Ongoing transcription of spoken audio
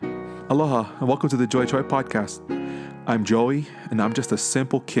Aloha, and welcome to the Joy podcast. I'm Joey, and I'm just a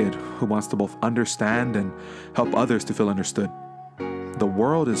simple kid who wants to both understand and help others to feel understood. The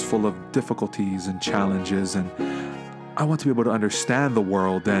world is full of difficulties and challenges, and I want to be able to understand the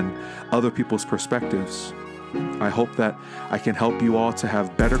world and other people's perspectives. I hope that I can help you all to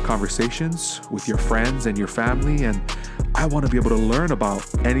have better conversations with your friends and your family, and I want to be able to learn about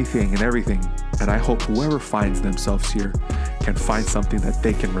anything and everything, and I hope whoever finds themselves here can find something that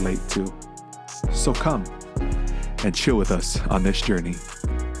they can relate to. So come and chill with us on this journey.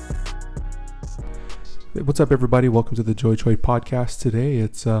 What's up, everybody? Welcome to the Joy podcast. Today,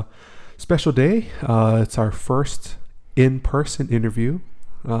 it's a special day. It's our first in-person interview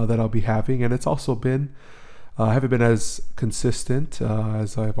that I'll be having, and it's also been I haven't been as consistent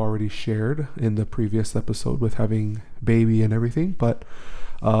as I've already shared in the previous episode with having baby and everything. But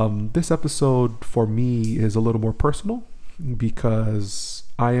this episode for me is a little more personal because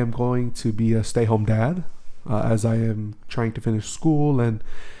I am going to be a stay-home dad as I am trying to finish school. And,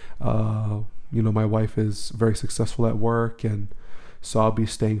 my wife is very successful at work. And so I'll be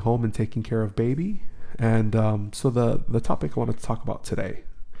staying home and taking care of baby. And so the topic I want to talk about today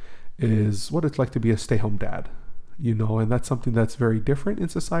is what it's like to be a stay-home dad, and that's something that's very different in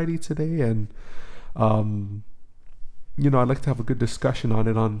society today. And, I'd like to have a good discussion on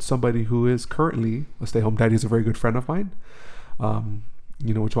it on somebody who is currently a stay-home dad. He's a very good friend of mine. Which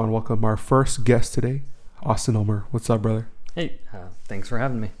I want to welcome our first guest today, Austin Ulmer. What's up, brother? Hey, thanks for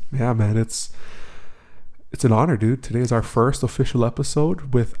having me. Yeah, man, it's an honor, dude. Today is our first official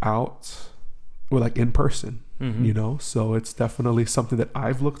episode in person. Mm-hmm. So it's definitely something that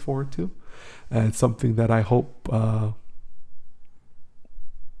I've looked forward to, and it's something that I hope I'll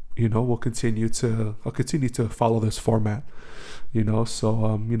continue to follow this format.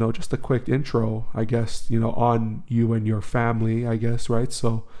 So just a quick intro, I guess, on you and your family, I guess, right?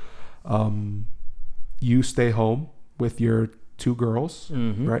 So you stay home with your two girls,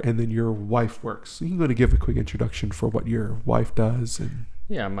 mm-hmm. right? And then your wife works. So you can go to give a quick introduction for what your wife does. And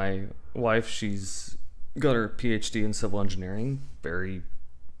yeah, my wife, she's got her PhD in civil engineering. Very,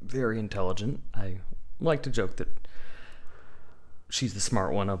 very intelligent. I like to joke that she's the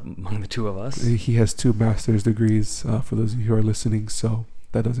smart one among the two of us. He has 2 master's degrees, for those of you who are listening, so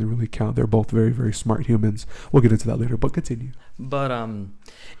that doesn't really count. They're both very, very smart humans. We'll get into that later, but continue. But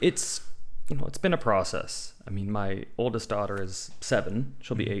it's been a process. I mean, my oldest daughter is 7.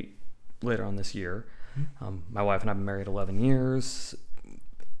 She'll be 8 later on this year. My wife and I have been married 11 years.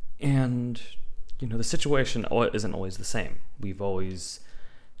 And, the situation isn't always the same. We've always,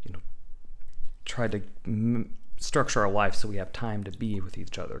 tried to structure our life so we have time to be with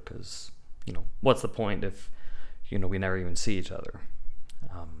each other, because, what's the point if, we never even see each other?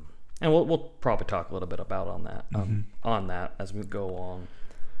 And we'll probably talk a little bit about on that as we go along.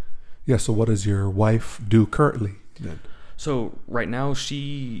 Yeah, so what does your wife do currently then? So right now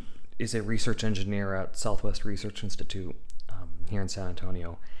she is a research engineer at Southwest Research Institute here in San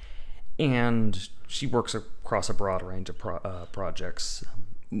Antonio. And she works across a broad range of projects,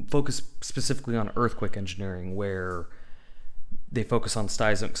 focused specifically on earthquake engineering, where they focus on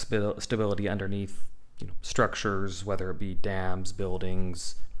seismic stability underneath structures, whether it be dams,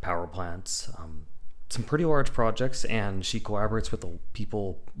 buildings, power plants, some pretty large projects. And she collaborates with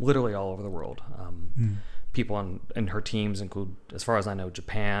people literally all over the world. People in her teams include, as far as I know,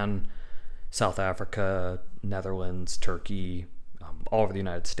 Japan, South Africa, Netherlands, Turkey, all over the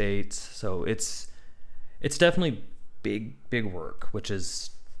United States. So it's definitely big work, which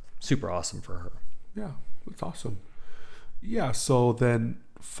is super awesome for her. Yeah, that's awesome. Yeah, so then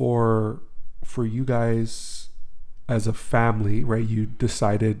for you guys as a family, right, you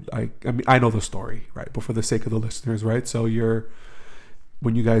decided, I know the story, right, but for the sake of the listeners, right, so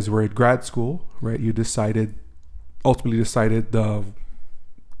when you guys were at grad school, right, you ultimately decided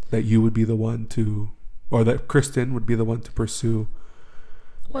that you would be the one or that Kristen would be the one to pursue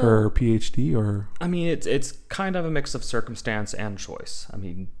her PhD, or? I mean, it's kind of a mix of circumstance and choice. I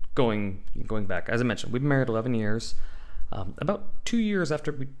mean, going back, as I mentioned, we've been married 11 years. About 2 years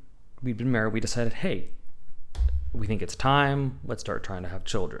after we'd been married, we decided, hey, we think it's time. Let's start trying to have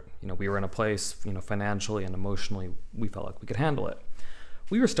children. We were in a place, financially and emotionally, we felt like we could handle it.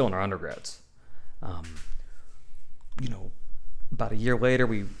 We were still in our undergrads. About a year later,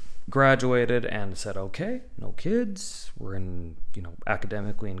 we graduated and said, okay, no kids. We're in,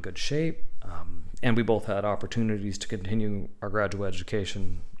 academically in good shape. And we both had opportunities to continue our graduate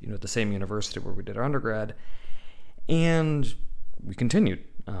education, at the same university where we did our undergrad. And we continued.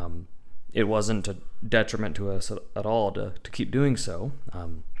 It wasn't a detriment to us at all to keep doing so.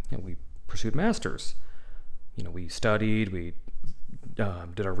 We pursued masters. We studied, we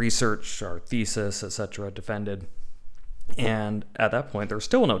did our research, our thesis, etc., defended. And at that point, there were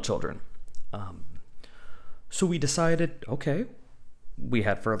still no children. So we decided, okay, we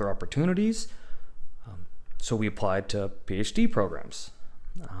had further opportunities. So we applied to PhD programs.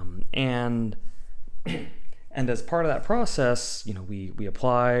 And as part of that process, we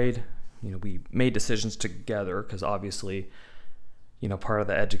applied, we made decisions together, because obviously, part of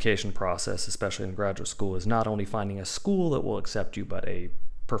the education process, especially in graduate school, is not only finding a school that will accept you, but a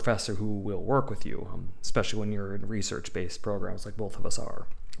professor who will work with you, especially when you're in research-based programs like both of us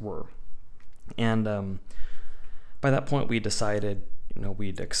were. And by that point, we decided,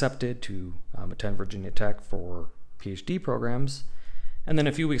 we'd accepted to attend Virginia Tech for PhD programs. And then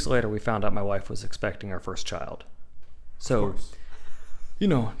a few weeks later, we found out my wife was expecting our first child. So,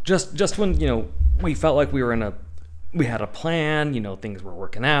 just when, we felt like we had a plan, things were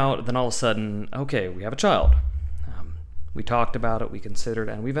working out, then all of a sudden, okay, we have a child. We talked about it, we considered,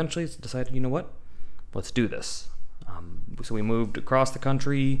 and we eventually decided, you know what, let's do this. So we moved across the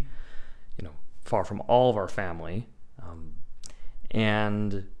country, far from all of our family,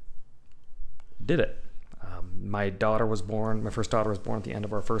 and did it. My first daughter was born at the end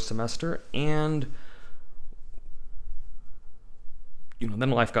of our first semester, and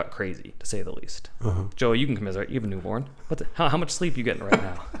then life got crazy, to say the least. Joey, you can commiserate. You have a newborn. How much sleep are you getting right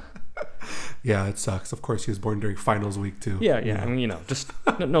now? Yeah, it sucks. Of course, he was born during finals week too. Yeah. I mean, just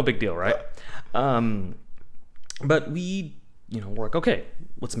no big deal, right? But we, we're like, okay,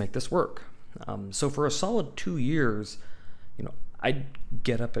 let's make this work. So for a solid 2 years, I'd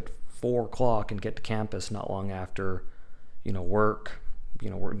get up at 4:00 and get to campus not long after, work,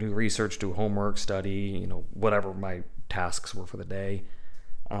 do research, do homework, study, whatever my tasks were for the day.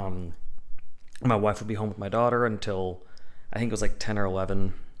 My wife would be home with my daughter until I think it was like 10 or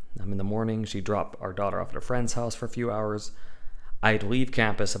 11 in the morning. She'd drop our daughter off at a friend's house for a few hours. I'd leave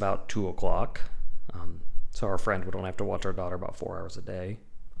campus about 2:00. So our friend would only have to watch our daughter about 4 hours a day.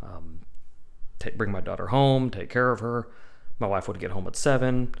 Bring my daughter home, take care of her. My wife would get home at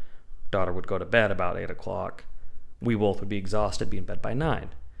 7. Daughter would go to bed about 8:00. We both would be exhausted, be in bed by 9.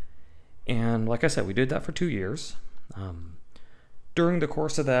 And like I said, we did that for 2 years. During the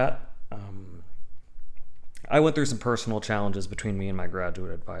course of that, I went through some personal challenges between me and my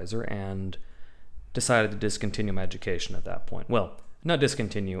graduate advisor and decided to discontinue my education at that point. Well, not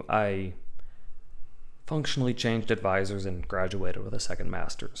discontinue. I functionally changed advisors and graduated with a second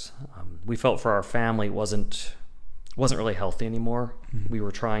master's. We felt for our family it wasn't really healthy anymore. We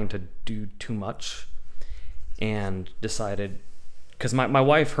were trying to do too much and decided, because my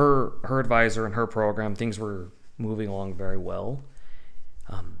wife, her advisor and her program, things were moving along very well.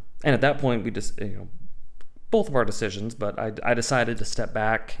 And at that point, we just, both of our decisions, but I decided to step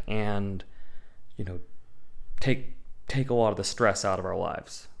back and, take a lot of the stress out of our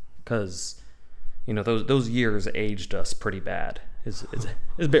lives, because, those years aged us pretty bad. It's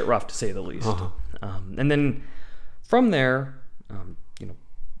a bit rough, to say the least. And then from there,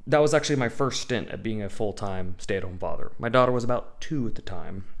 that was actually my first stint at being a full-time stay-at-home father. My daughter was about 2 at the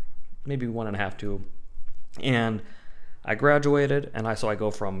time, maybe 1.5, 2. And I graduated, and I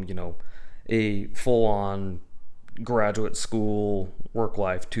go from, a full-on graduate school work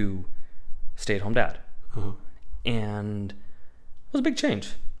life to stay-at-home dad. And it was a big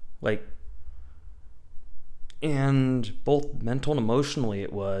change. And both mental and emotionally,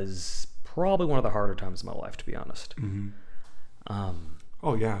 it was probably one of the harder times of my life, to be honest.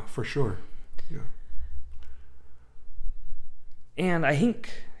 Oh yeah, for sure. Yeah. And I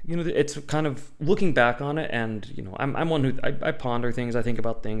think, it's kind of looking back on it, and, I'm one who, I ponder things, I think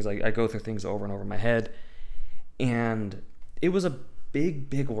about things, I go through things over and over in my head, and it was a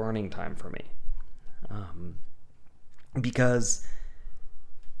big learning time for me. Because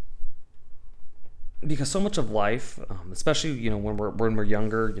so much of life, especially, when we're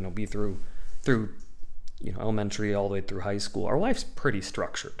younger, be through elementary all the way through high school, our life's pretty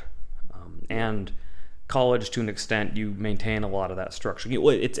structured. And college, to an extent, you maintain a lot of that structure.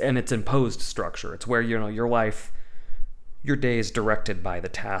 It's imposed structure. It's where, your life, your day is directed by the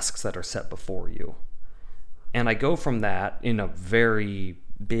tasks that are set before you. And I go from that in a very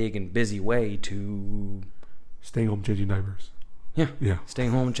big and busy way to staying home, changing diapers. Yeah.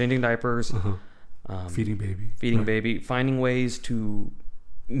 Staying home, changing diapers. Feeding baby, finding ways to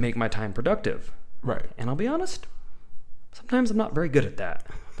make my time productive. Right. And I'll be honest, sometimes I'm not very good at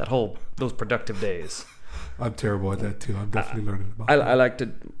those productive days. I'm terrible at that too. I'm definitely learning about I like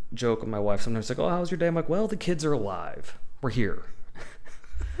to joke with my wife sometimes, like, oh, how's your day? I'm like, well, the kids are alive. We're here.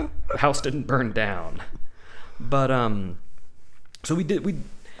 The house didn't burn down. But, so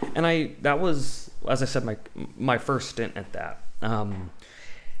that was, as I said, my first stint at that.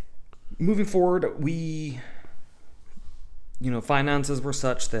 Moving forward, finances were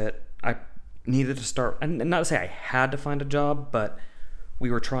such that I needed to start, and not to say I had to find a job, but we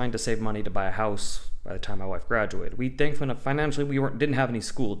were trying to save money to buy a house by the time my wife graduated. We thankfully financially didn't have any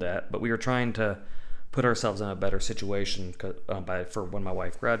school debt, but we were trying to put ourselves in a better situation for when my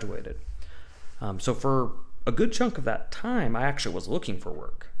wife graduated. So for a good chunk of that time, I actually was looking for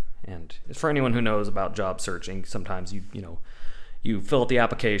work. And for anyone who knows about job searching, sometimes you fill out the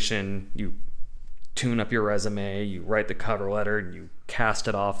application, you tune up your resume, you write the cover letter, and you cast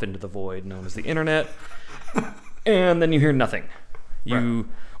it off into the void known as the internet, and then you hear nothing.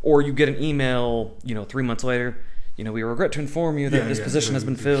 Or you get an email, 3 months later, we regret to inform you that this position has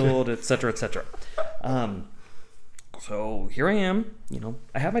been filled, et cetera, et cetera. So here I am,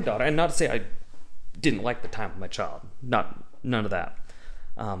 I have my daughter, and not to say I didn't like the time with my child, none of that.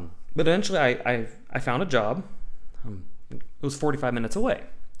 But eventually I found a job. It was 45 minutes away.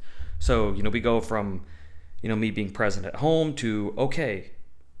 So, we go from, me being present at home to, okay,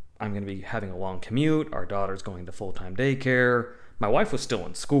 I'm going to be having a long commute. Our daughter's going to full-time daycare. My wife was still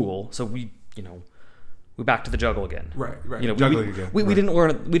in school. So we're back to the juggle again. Right. Juggling again. We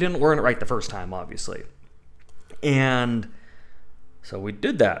didn't learn it right the first time, obviously. And so we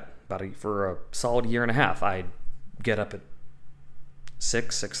did that for a solid year and a half. I'd get up at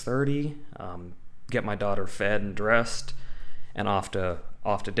 6:30, get my daughter fed and dressed, and off to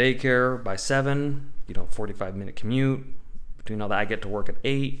daycare by 7. 45-minute commute. Between all that, I get to work at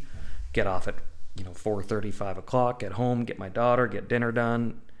 8, get off at 4:30, 5 o'clock, get home, get my daughter, get dinner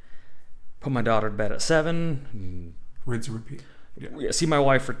done, put my daughter to bed at 7. Rinse and repeat. Yeah. See my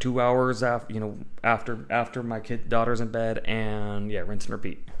wife for 2 hours after my daughter's in bed, and rinse and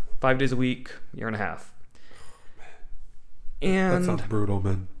repeat. 5 days a week, year and a half. And that sounds brutal,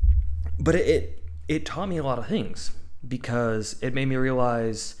 man. But it taught me a lot of things, because it made me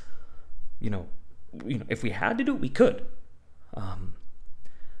realize, if we had to do it, we could.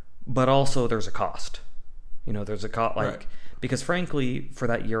 But also there's a cost. There's a cost, right. Because frankly, for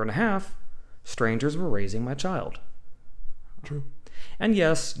that year and a half, strangers were raising my child. True. And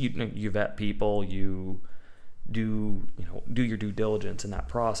yes, you vet people, you do your due diligence in that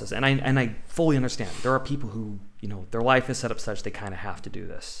process. And I fully understand. There are people who, their life is set up such they kind of have to do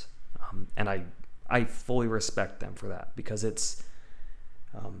this. And I fully respect them for that, because it's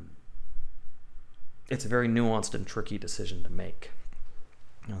a very nuanced and tricky decision to make.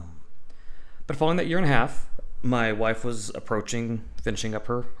 But following that year and a half, my wife was approaching finishing up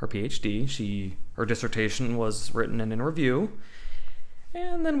her PhD. Her dissertation was written and in review.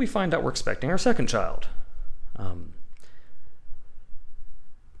 And then we find out we're expecting our second child.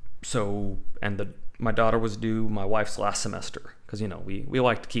 My daughter was due my wife's last semester, because we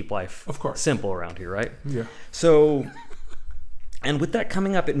like to keep life, of course, simple around here, right? Yeah. So, and with that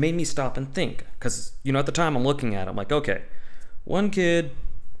coming up, it made me stop and think, because at the time I'm looking at it, I'm like, okay, one kid,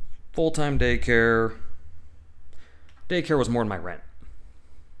 full-time daycare. Daycare was more than my rent.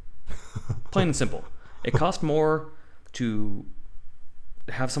 Plain and simple. It cost more to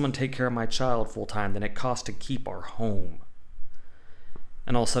have someone take care of my child full-time than it cost to keep our home.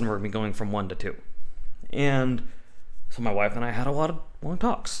 And all of a sudden we're going to be going from 1 to 2. And so my wife and I had a lot of long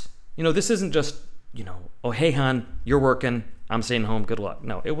talks. This isn't just, oh, hey, hon, you're working, I'm staying home, good luck.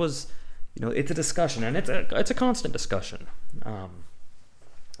 No, it was, it's a discussion, and it's a constant discussion.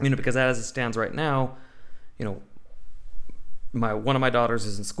 Because as it stands right now, one of my daughters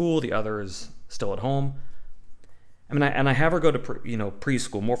is in school, the other is still at home. I have her go to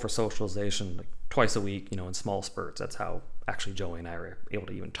preschool more for socialization, like twice a week, in small spurts. That's how actually Joey and I are able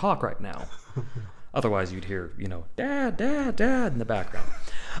to even talk right now. Otherwise, you'd hear, dad, dad, dad in the background.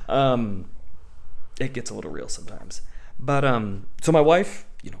 It gets a little real sometimes. But so my wife,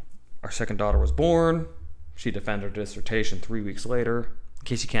 our second daughter was born. She defended her dissertation 3 weeks later. In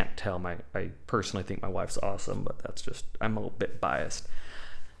case you can't tell, I personally think my wife's awesome, but that's just, I'm a little bit biased.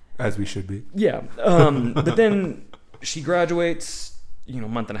 As we should be. Yeah. But then she graduates, a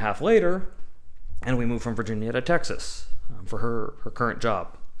month and a half later, and we move from Virginia to Texas for her current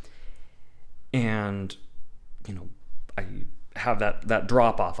job. And, I have that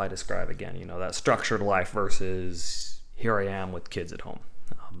drop off I describe again, that structured life versus here I am with kids at home.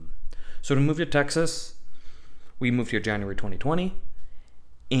 So to move to Texas, we moved here January 2020.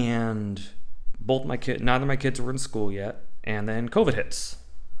 And neither of my kids were in school yet, and then COVID hits.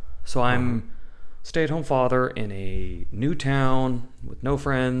 So I'm stay-at-home father in a new town with no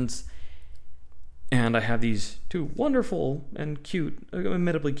friends, and I have these 2 wonderful and cute,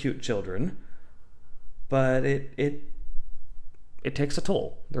 admittedly cute children. But it takes a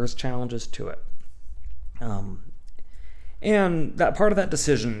toll. There's challenges to it. And that part of that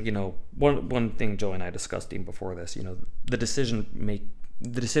decision, one thing Joey and I discussed even before this, the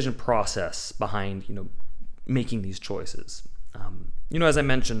decision process behind, making these choices. As I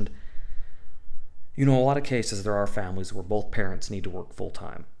mentioned, a lot of cases there are families where both parents need to work full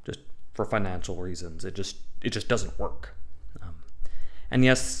time just for financial reasons. It just doesn't work. And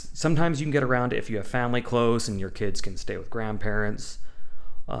yes, sometimes you can get around it if you have family close and your kids can stay with grandparents,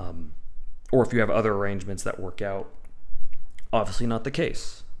 or if you have other arrangements that work out. Obviously not the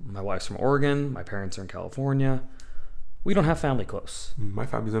case. My wife's from Oregon. My parents are in California. We don't have family close. My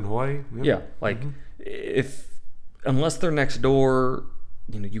family's in Hawaii. Yeah, unless they're next door,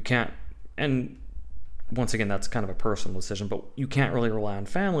 you can't. And once again, that's kind of a personal decision, but you can't really rely on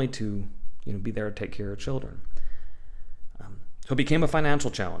family to, be there to take care of children. So it became a financial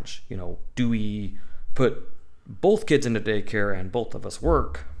challenge. Do we put both kids into daycare and both of us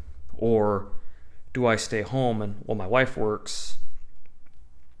work, or do I stay home and my wife works?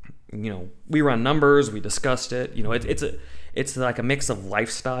 We run numbers, we discussed it. It's like a mix of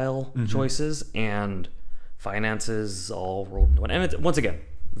lifestyle choices and finances all rolled into one. And it's, once again,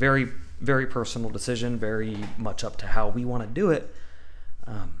 very, very personal decision, very much up to how we want to do it.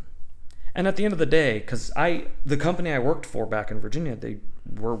 And at the end of the day, because the company I worked for back in Virginia, they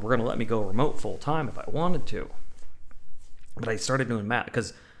were going to let me go remote full time if I wanted to. But I started doing math,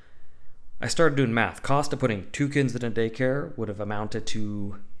 Cost of putting 2 kids in a daycare would have amounted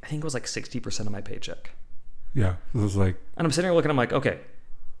to, I think it was like 60% of my paycheck. Yeah, it was like... And I'm sitting here looking, I'm like, okay,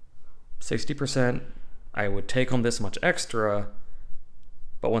 60%, I would take home this much extra,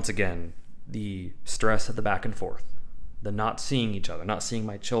 but once again, the stress of the back and forth, the not seeing each other, not seeing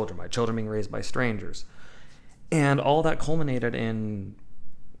my children being raised by strangers, and all that culminated in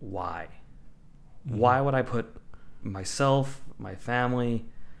why? Why would I put myself, my family,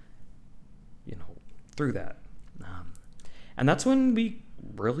 through that? And that's when we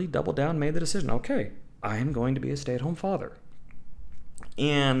really doubled down, made the decision, okay, I am going to be a stay-at-home father.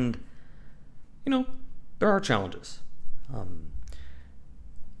 And, there are challenges.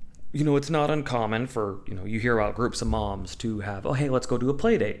 It's not uncommon for, you hear about groups of moms to have, oh, hey, let's go do a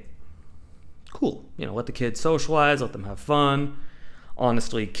play date. Cool. Let the kids socialize, let them have fun.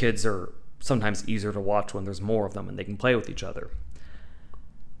 Honestly, kids are sometimes easier to watch when there's more of them and they can play with each other.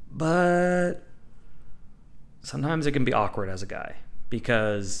 But sometimes it can be awkward as a guy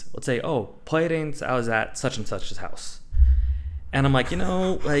because let's say, oh, play dates, I was at such and such's house. And I'm like,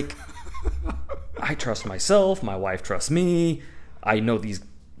 I trust myself, my wife trusts me, I know these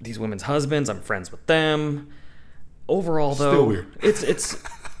women's husbands, I'm friends with them. Overall, though, still weird. it's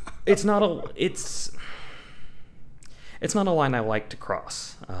not a line I like to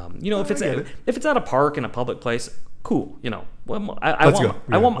cross. If it's at a park in a public place, cool. I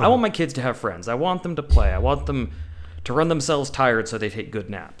want my kids to have friends. I want them to play. I want them to run themselves tired so they take good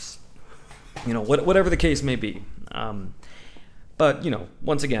naps. Whatever the case may be. But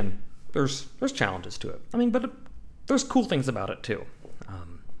once again, there's challenges to it. But there's cool things about it too.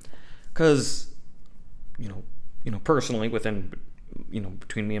 Because personally, within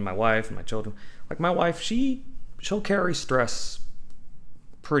between me and my wife and my children, like my wife, she'll carry stress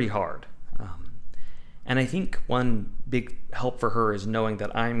pretty hard. And I think one big help for her is knowing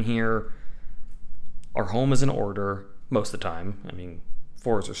that I'm here. Our home is in order most of the time.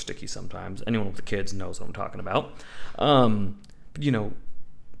 Floors are sticky sometimes. Anyone with the kids knows what I'm talking about. But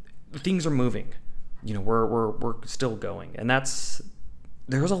things are moving. We're still going, and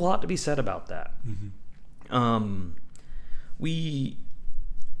there's a lot to be said about that. And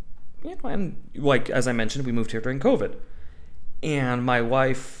like as I mentioned, we moved here during COVID, and my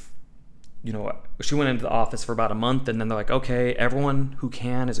wife, she went into the office for about a month, and then they're like, okay, everyone who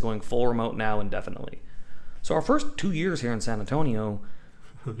can is going full remote now indefinitely. So our first 2 years here in San Antonio,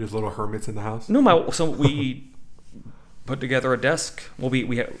 there's little hermits in the house. So we put together a desk. Well,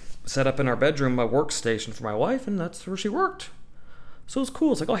 we set up in our bedroom a workstation for my wife, and that's where she worked. So it was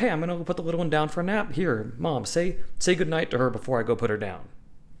cool. It's like, oh, hey, I'm going to go put the little one down for a nap. Here, Mom, say goodnight to her before I go put her down.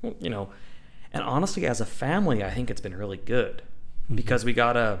 And honestly, as a family, I think it's been really good because we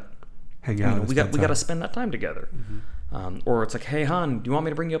got to hang out. We got to spend that time together. Or it's like, hey, hon, do you want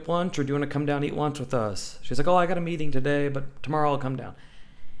me to bring you up lunch, or do you want to come down and eat lunch with us? She's like, oh, I got a meeting today, but tomorrow I'll come down.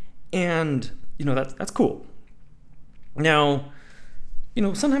 And, that's cool. Now,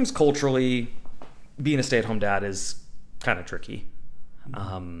 sometimes culturally, being a stay-at-home dad is kind of tricky.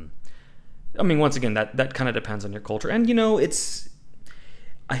 Once again, that kind of depends on your culture. And,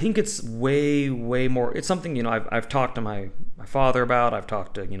 I think it's way, way more. It's something, I've talked to my father about. I've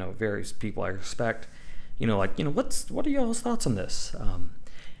talked to, various people I respect. What are y'all's thoughts on this?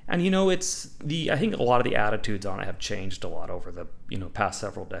 And I think a lot of the attitudes on it have changed a lot over the past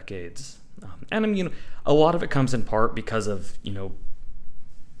several decades. And I mean, a lot of it comes in part because of we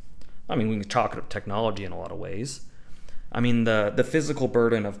can talk about technology in a lot of ways. I mean, the physical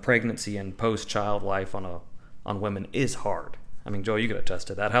burden of pregnancy and post-child life on women is hard. I mean, Joe, you could attest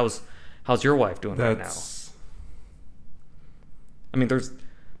to that. How's your wife doing right now? I mean,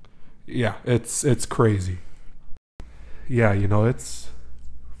 it's crazy. Yeah, it's,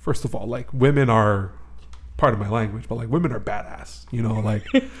 first of all, like, women are, part of my language, but like, women are badass.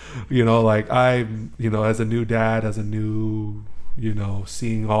 I'm, as a new dad, as a new,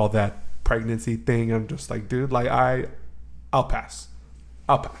 seeing all that pregnancy thing, I'm just like, dude, like, I'll pass.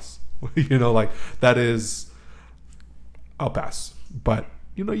 That is, I'll pass. But,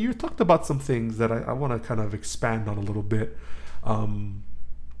 you talked about some things that I want to kind of expand on a little bit.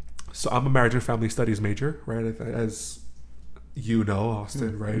 So I'm a marriage and family studies major, right? As you know,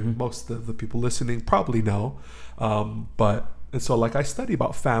 Austin, right? Mm-hmm. Most of the people listening probably know. And so like I study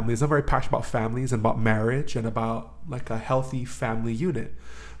about families. I'm very passionate about families and about marriage and about like a healthy family unit.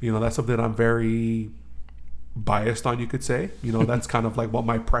 That's something that I'm very biased on, you could say. That's kind of like what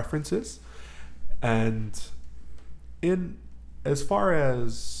my preference is. And as far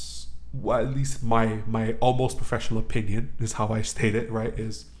as, well, at least my almost professional opinion is how I state it, right?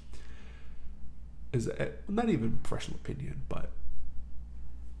 Is not even professional opinion, but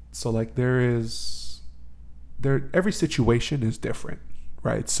so like every situation is different,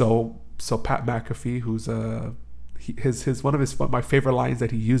 right? So Pat McAfee, who's one of my favorite lines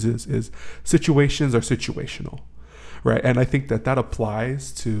that he uses is, situations are situational, right? And I think that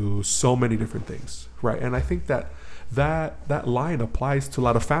applies to so many different things, right? And I think that line applies to a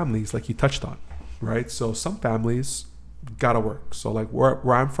lot of families, like you touched on, right? So some families gotta work. So like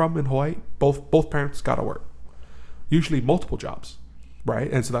where I'm from in Hawaii, both parents gotta work, usually multiple jobs,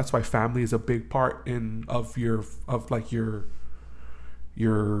 right? And so that's why family is a big part of your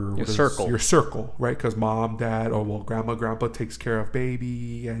circle, right? Because mom, dad, or grandma, grandpa takes care of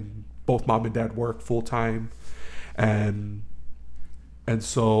baby, and both mom and dad work full time, and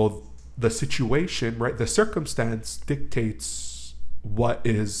so the situation, right, the circumstance dictates what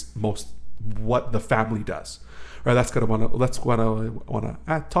the family does. Right, that's what I want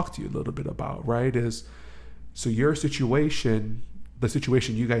to talk to you a little bit about, right? Is so your situation, the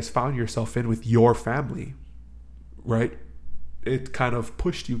situation you guys found yourself in with your family, right? It kind of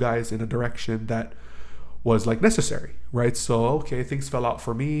pushed you guys in a direction that was like necessary, right? So okay, things fell out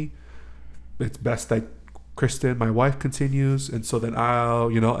for me. It's best that Kristen, my wife, continues, and so then I'll,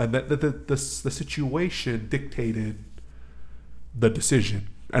 and the situation dictated the decision.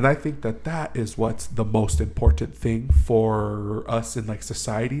 And I think that is what's the most important thing for us in like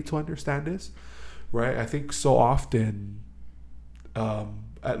society to understand is, right? I think so often,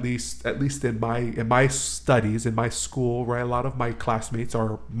 at least in my studies, in my school, right? A lot of my classmates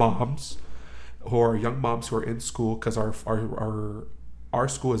are moms, who are young moms who are in school, because our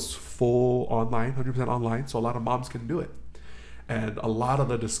school is full online, 100% online. So a lot of moms can do it. And a lot of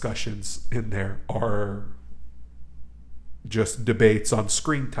the discussions in there are just debates on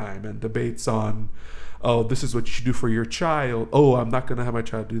screen time and debates on, oh, this is what you should do for your child. Oh, I'm not going to have my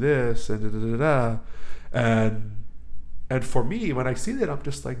child do this, and and for me, when I see that, I'm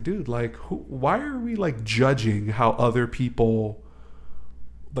just like, dude, like, why are we like judging how other people,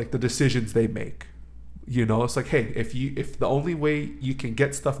 like the decisions they make? It's like, hey, if the only way you can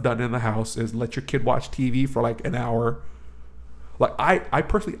get stuff done in the house is let your kid watch TV for like an hour, like I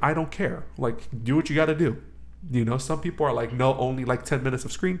personally, I don't care. Like, do what you got to do. Some people are like, no, only like 10 minutes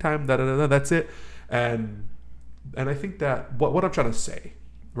of screen time, that's it. And I think that what I'm trying to say,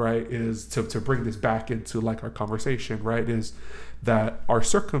 right, is to bring this back into like our conversation, right, is that our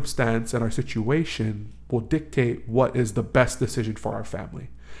circumstance and our situation will dictate what is the best decision for our family.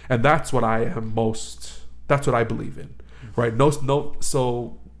 And that's what I believe in, right?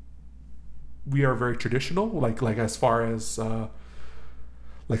 So we are very traditional, like as far as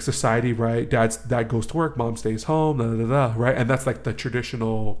like society, right? Dad goes to work, mom stays home, right? And that's like the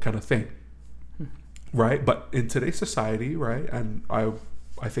traditional kind of thing, right? But in today's society, right, and I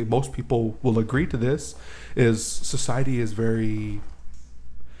think most people will agree to this, is society is there's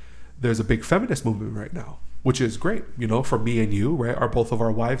a big feminist movement right now, which is great, for me and you, right? Both of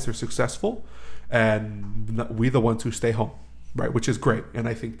our wives are successful, and we the ones who stay home, right? Which is great. And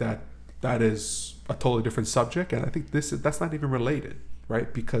I think that is a totally different subject, and I think that's not even related,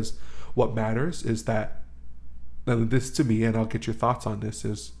 right? Because what matters is that, and this to me, and I'll get your thoughts on this,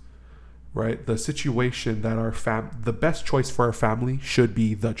 is, right, the situation that the best choice for our family should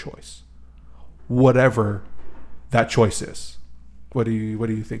be the choice, whatever that choice is, What do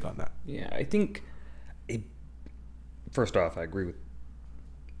you think on that? Yeah, I think first off, I agree with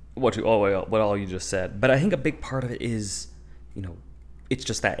what all you just said, but I think a big part of it is, it's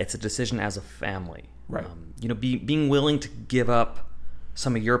just that it's a decision as a family, right? Being willing to give up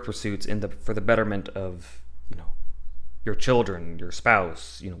some of your pursuits for the betterment of your children, your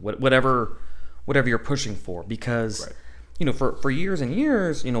spouse, whatever you're pushing for, because for years and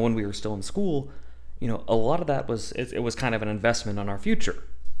years, when we were still in school, a lot of that was it was kind of an investment on our future.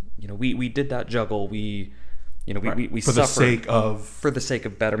 We did that juggle. We for suffered for the sake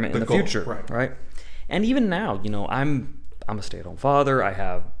of betterment in the goal, future, right? And even now, I'm a stay-at-home father. I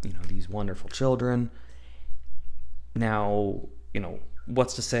have these wonderful children. Now,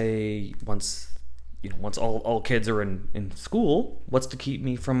 what's to say once all kids are in school, what's to keep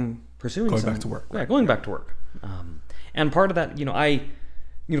me from pursuing going back to work? Yeah, going back to work. And part of that,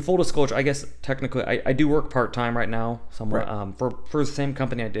 full disclosure, I guess technically I do work part-time right now somewhere. Right. For the same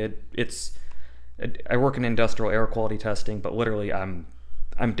company I did. I work in industrial air quality testing, but literally I'm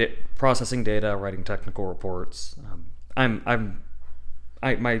processing data, writing technical reports. My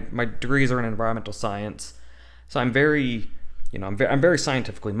degrees are in environmental science, so I'm very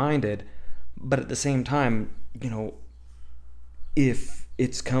scientifically minded. But at the same time, if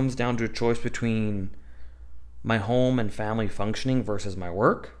it comes down to a choice between my home and family functioning versus my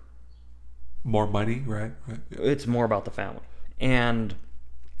work, more money, right? It's more about the family. And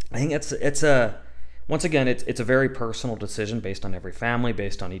I think it's a very personal decision based on every family,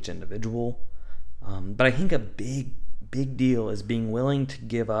 based on each individual. But I think a big deal is being willing to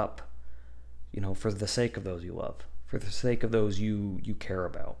give up, for the sake of those you love, for the sake of those you care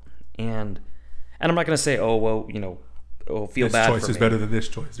about. And I'm not going to say, feel this bad for me. This choice is better than this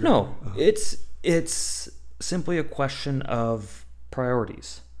choice. Right? No, it's simply a question of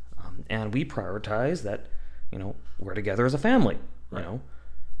priorities. And we prioritize that, we're together as a family. Right.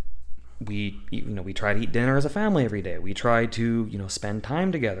 We try to eat dinner as a family every day. We try to, spend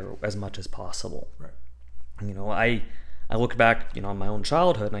time together as much as possible. Right. I look back, on my own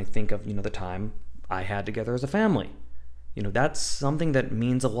childhood, and I think of, the time I had together as a family. That's something that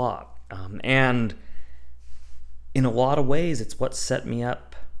means a lot. And in a lot of ways, it's what set me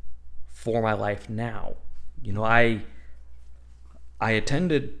up for my life now. I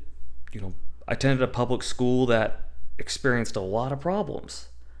attended a public school that experienced a lot of problems.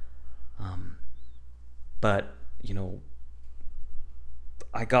 But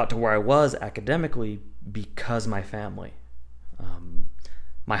I got to where I was academically because my family.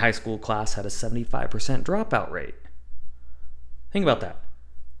 My high school class had a 75% dropout rate. Think about that.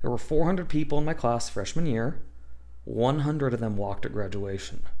 There were 400 people in my class freshman year. 100 of them walked at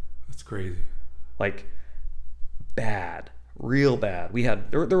graduation. That's crazy. Like, bad. Real bad.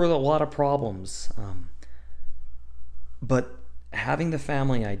 There were a lot of problems. But having the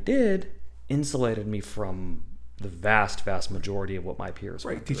family I did insulated me from the vast majority of what my peers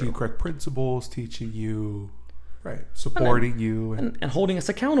went teaching through. you correct principles, teaching you, supporting you. And holding us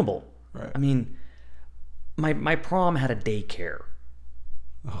accountable. Right. I mean, my prom had a daycare.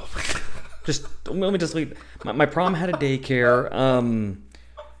 Oh my God. Let me just leave. My prom had a daycare.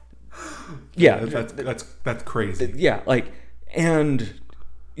 Yeah. That's crazy. Yeah, and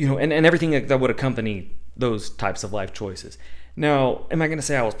everything that would accompany those types of life choices. Now, am I going to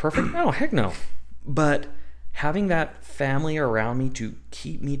say I was perfect? No, heck no. But having that family around me to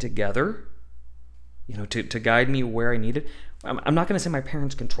keep me together, to guide me where I needed. I'm not going to say my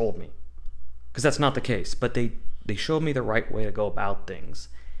parents controlled me, because that's not the case. But they showed me the right way to go about things,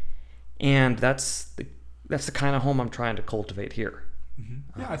 and that's the kind of home I'm trying to cultivate here.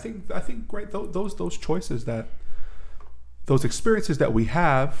 Mm-hmm. Yeah, I think right. Those choices those experiences that we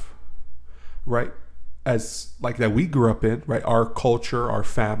have, right, as that we grew up in, right, our culture, our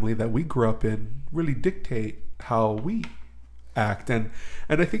family that we grew up in really dictate how we act, and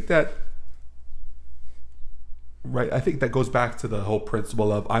I think that, right, I think that goes back to the whole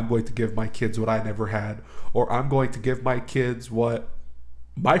principle of I'm going to give my kids what I never had, or I'm going to give my kids what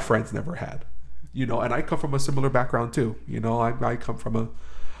my friends never had, and I come from a similar background too. I come from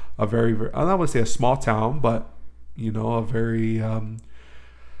a very, very, I don't want to say a small town, but a very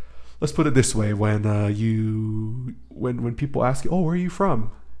let's put it this way: when when people ask you, "Oh, where are you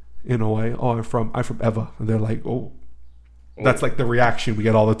from?" In a way, "Oh, I'm from Eva," and they're like, "Oh." That's like the reaction we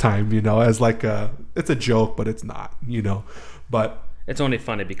get all the time, as it's a joke, but it's not, but it's only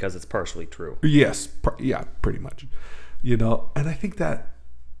funny because it's partially true. Yes. Yeah, pretty much, and I think that,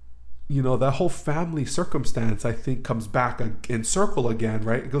 that whole family circumstance, I think, comes back in circle again,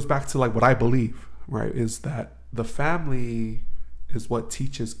 right? It goes back to what I believe, right? Is that the family is what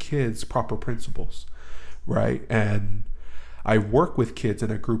teaches kids proper principles, right? And I work with kids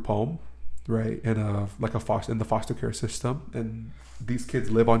in a group home, right, in in the foster care system, and these kids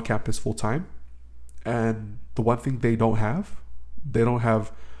live on campus full time. And the one thing they don't have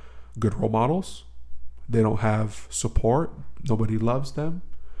good role models. They don't have support. Nobody loves them.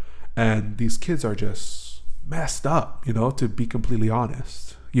 And these kids are just messed up, to be completely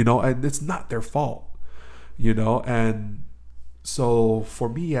honest, and it's not their fault, and so for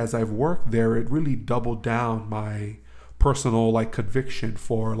me, as I've worked there, it really doubled down my personal conviction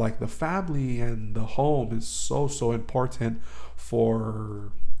for the family and the home is so important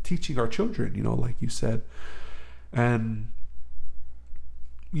for teaching our children, like you said. And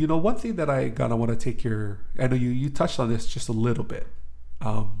one thing that I kind of want to take I know you touched on this just a little bit,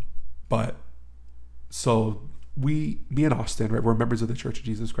 but so me and Austin, right, we're members of the Church of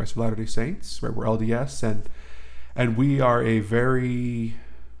Jesus Christ of Latter-day Saints, right? We're LDS, and we are the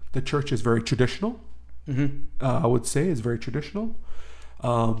church is very traditional. I would say is very traditional,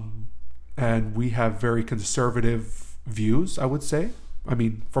 and we have very conservative views, I would say. I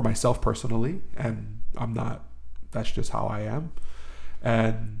mean, for myself personally, and that's just how I am.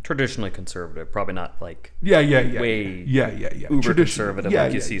 And traditionally conservative, probably not way uber conservative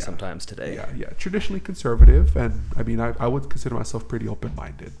like you see sometimes today. Traditionally conservative, and I mean, I would consider myself pretty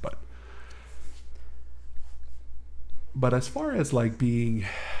open-minded, but as far as being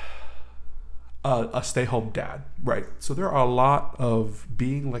a stay-home dad, right? So there are a lot of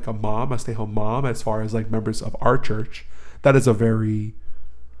being a stay-home mom, as far as members of our church. That is a very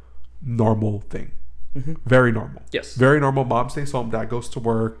normal thing. Very normal. Yes. Very normal. Mom stays home, dad goes to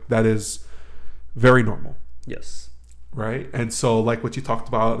work. That is very normal. Yes. Right? And so what you talked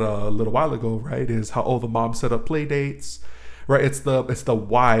about a little while ago, right, is how the moms set up play dates, right? It's the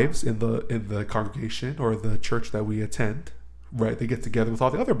wives in the congregation or the church that we attend, right? They get together with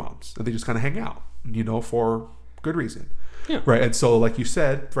all the other moms and they just kind of hang out, for good reason. Yeah. Right? And so you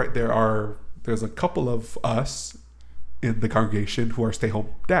said, right, there's a couple of us in the congregation who are stay-home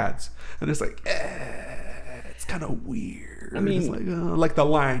dads, and it's it's kind of weird. I mean, it's the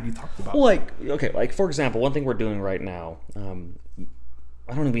line you talked about. Well, for example, one thing we're doing right now,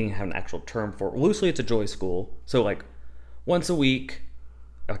 I don't even have an actual term for it. Loosely, it's a joy school. So once a week,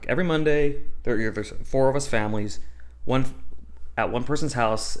 every Monday, there's 4 of us families, at one person's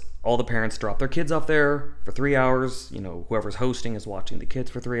house. All the parents drop their kids off there for 3 hours. Whoever's hosting is watching the kids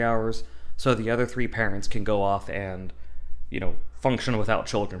for 3 hours, so the other 3 parents can go off and function without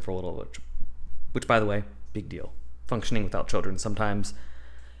children for a little bit, which, by the way, big deal. Functioning without children, sometimes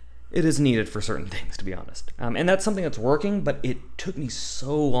it is needed for certain things, to be honest. And that's something that's working, but it took me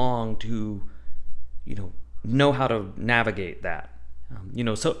so long to, know how to navigate that.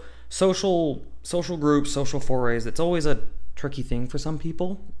 So social groups, social forays, it's always a tricky thing for some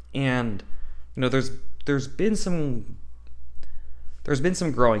people. And, there's been some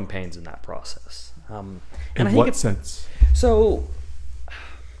growing pains in that process. In what sense? So,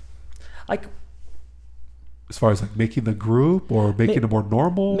 as far as making the group or making it more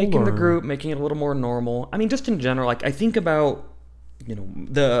normal? Making the group, making it a little more normal. I mean, just in general, I think about,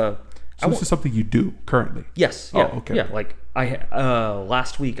 So this is something you do currently? Yes. Yeah. Oh, okay. Yeah.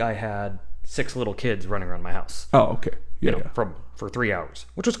 Last week I had 6 little kids running around my house. Oh, okay. Yeah. For 3 hours,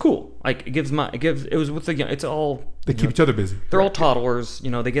 which was cool. It was with it's all. They keep each other busy. They're all toddlers.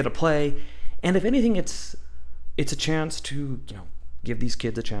 They get to play, and if anything, it's a chance to give these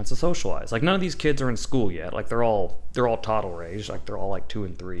kids a chance to socialize. None of these kids are in school yet. They're all toddler age. They're all 2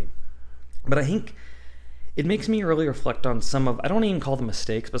 and 3. But I think it makes me really reflect on some of, I don't even call them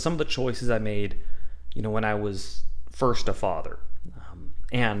mistakes, but some of the choices I made, when I was first a father,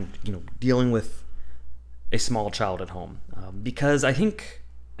 and dealing with a small child at home, because I think,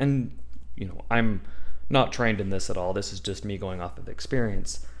 and I'm not trained in this at all. This is just me going off of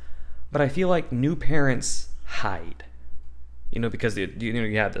experience, but I feel like new parents hide. Because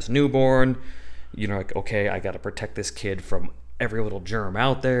you have this newborn, okay, I got to protect this kid from every little germ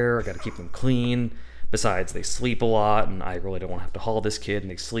out there. I got to keep them clean. Besides, they sleep a lot, and I really don't want to have to haul this kid. And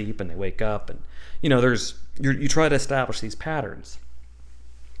they sleep and they wake up, and you try to establish these patterns,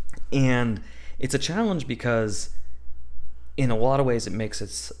 and it's a challenge because in a lot of ways it makes it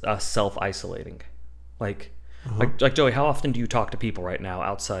self-isolating. Like Joey, how often do you talk to people right now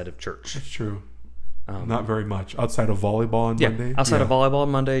outside of church? That's true. Not very much. Outside of volleyball on Monday? Outside of volleyball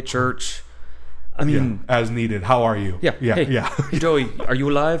on Monday, church. I mean... as needed. How are you? Yeah. Hey, Joey, are you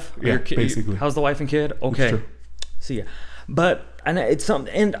alive? Basically. How's the wife and kid? Okay. See ya. But, and I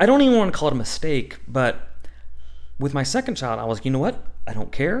don't even want to call it a mistake, but with my second child, I was like, you know what? I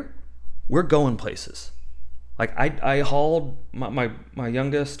don't care. We're going places. I hauled my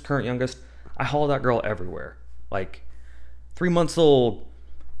current youngest, I hauled that girl everywhere. 3 months old,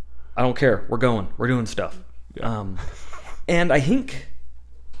 I don't care. We're going. We're doing stuff. Yeah. And I think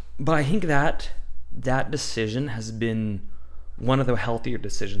that decision has been one of the healthier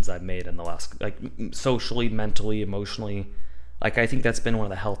decisions I've made in the last, like, socially, mentally, emotionally. Like, I think that's been one of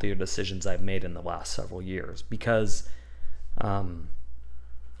the healthier decisions I've made in the last several years because, you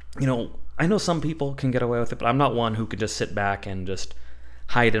know, I know some people can get away with it, but I'm not one who could just sit back and just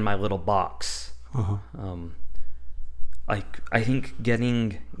hide in my little box. Uh-huh. I think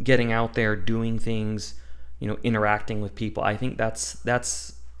getting out there, doing things, you know, interacting with people, I think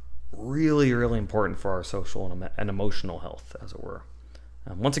that's really, really important for our social and emotional health, as it were.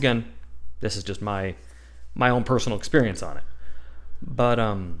 Once again, this is just my own personal experience on it. But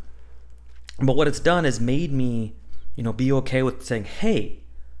what it's done is made me, you know, be okay with saying, hey,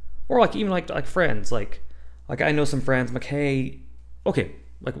 or like even like friends, like I know some friends, I'm like, hey, okay,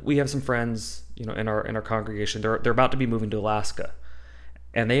 like we have some friends, you know, in our congregation. They're about to be moving to Alaska,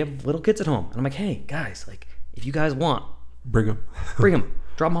 and they have little kids at home. And I'm like, hey guys, like if you guys want, Bring them.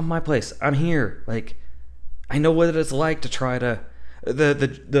 drop them off my place. I'm here. Like I know what it's like to try to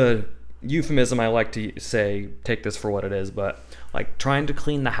the euphemism I like to say, take this for what it is, but like trying to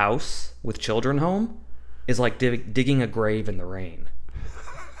clean the house with children home is like digging a grave in the rain.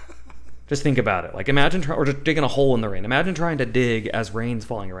 Just think about it. Like imagine, or just digging a hole in the rain. Imagine trying to dig as rain's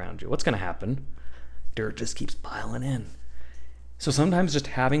falling around you. What's going to happen? Dirt just keeps piling in. So sometimes just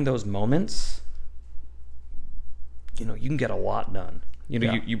having those moments, you know, you can get a lot done. You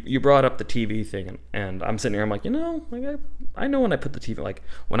know, Yeah. you brought up the TV thing, and I'm sitting here, I'm like, you know, like I know when I put the TV, like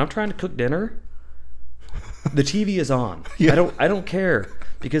when I'm trying to cook dinner, the TV is on. Yeah. I don't care,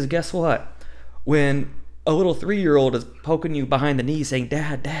 because guess what? When a little 3-year-old is poking you behind the knee saying,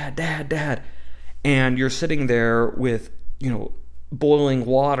 Dad, Dad, Dad, Dad, and you're sitting there with, you know, boiling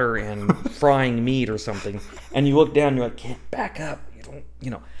water and frying meat or something, and you look down and you're like, can't back up. You don't,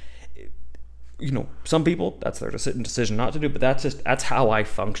 you know, some people, that's their decision not to do, but that's how I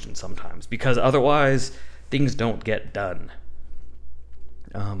function sometimes, because otherwise things don't get done.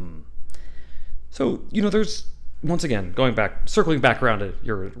 So, you know, there's, once again, circling back around to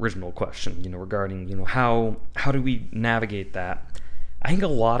your original question, you know, regarding, you know, how do we navigate that? I think a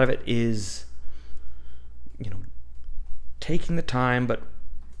lot of it is, you know, taking the time, but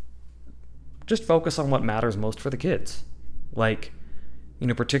just focus on what matters most for the kids. Like, you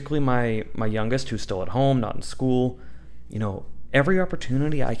know, particularly my youngest, who's still at home, not in school, you know, every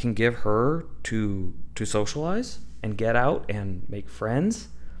opportunity I can give her to socialize and get out and make friends,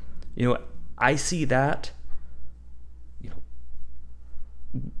 you know, I see that, you know,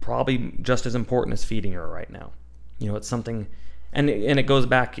 probably just as important as feeding her right now. You know, it's something, and it goes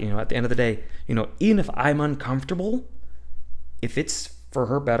back, you know, at the end of the day, you know, even if I'm uncomfortable, if it's for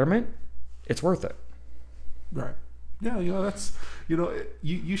her betterment, it's worth it. Right. Yeah, you know, that's, you know,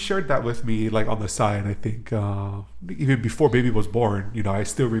 you shared that with me, like on the side, I think, even before baby was born, you know, I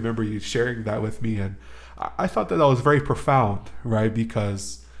still remember you sharing that with me, and I thought that was very profound, right?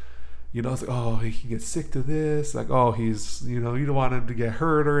 Because, you know, it's like, oh, he can get sick to this, like, oh, he's, you know, you don't want him to get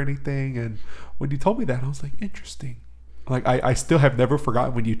hurt or anything. And when you told me that, I was like, interesting. Like, I still have never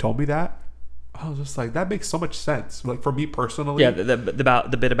forgotten when you told me that. I was just like, that makes so much sense. Like, for me personally. Yeah,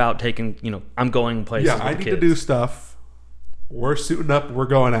 the bit about taking, you know, I'm going places. Yeah, with I the need kids. to do stuff. We're suiting up. We're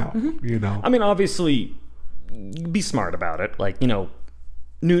going out. Mm-hmm. You know. I mean, obviously, be smart about it. Like, you know,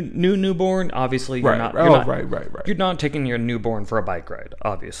 newborn. Obviously, you're not. You're not, right. You're not taking your newborn for a bike ride.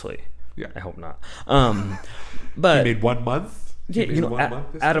 Obviously. Yeah. I hope not. But you made 1 month. Yeah, you know,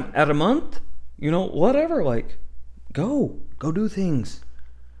 at a month, you know, whatever. Like, go do things.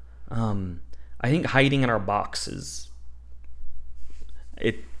 I think hiding in our box is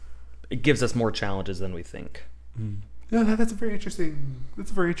it gives us more challenges than we think. Yeah, that's a very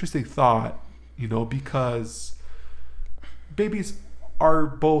interesting thought, you know, because babies are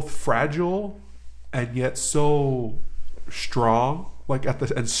both fragile and yet so strong, like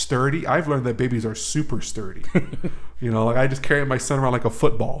and sturdy. I've learned that babies are super sturdy. You know, like I just carry my son around like a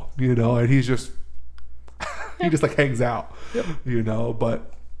football, you know, and he just like hangs out. Yep. You know,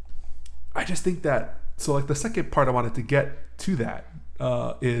 but I just think that, so like the second part I wanted to get to that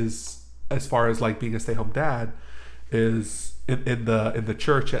is, as far as like being a stay-home dad, is in the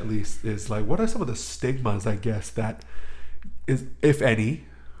church at least, is like, what are some of the stigmas, I guess, that is, if any,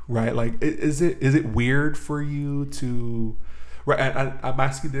 right? Like, is it weird for you to, right? And I'm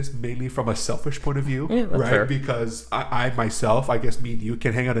asking this mainly from a selfish point of view, right? Fair. Because I myself, I guess me and you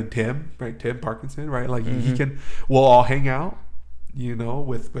can hang out, in Tim Parkinson, right? Like we'll all hang out, you know,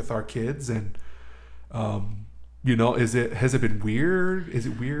 with our kids, and you know, has it been weird? Is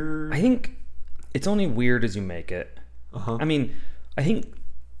it weird? I think it's only weird as you make it. I mean, I think,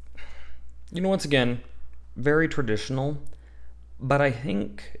 once again, very traditional, but I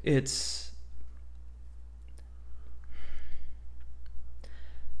think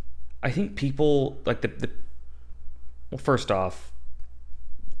people like well, first off,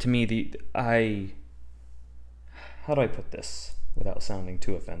 to me, how do I put this without sounding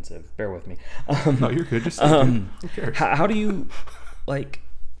too offensive? Bear with me. No, you're good. Just who cares? How do you, like,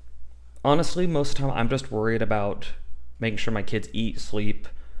 honestly, most of the time I'm just worried about making sure my kids eat, sleep,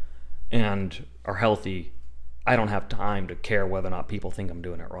 and are healthy. I don't have time to care whether or not people think I'm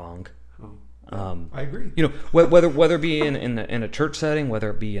doing it wrong. I agree. Whether it be in a church setting, whether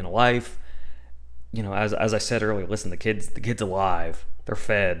it be in a life, as I said earlier, listen, the kid's alive, they're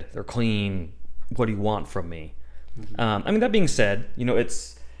fed, they're clean. What do you want from me? I mean, that being said,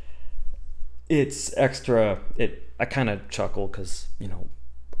 it's extra. I kind of chuckle because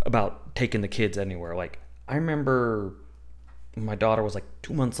about taking the kids anywhere. Like, I remember when my daughter was like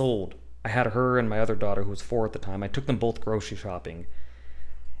 2 months old. I had her and my other daughter, who was 4 at the time. I took them both grocery shopping.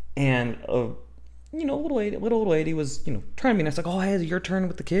 And little old lady was trying to be nice, like, oh, hey, is it your turn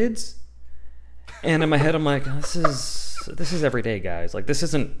with the kids? And in my head I'm like, this is everyday, guys. Like, this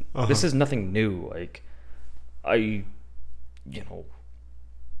is nothing new. Like, it's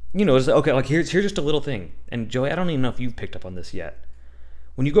okay. Like, here's just a little thing. And Joey, I don't even know if you've picked up on this yet.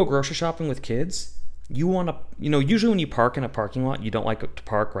 When you go grocery shopping with kids, you want to, usually when you park in a parking lot, you don't like to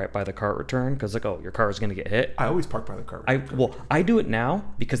park right by the cart return because, like, oh, your car is going to get hit. I always park by the cart return. I do it now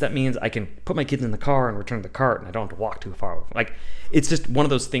because that means I can put my kids in the car and return the cart, and I don't have to walk too far. Like, it's just one of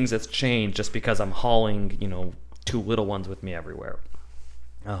those things that's changed just because I'm hauling, 2 little ones with me everywhere.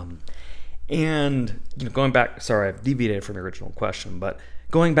 And going back, sorry, I've deviated from the original question, but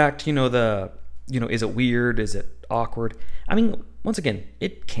going back to is it weird? Is it awkward? I mean, once again,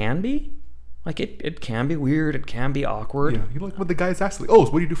 it can be. Like, it can be weird. It can be awkward. Yeah, like when the guy's asking, oh,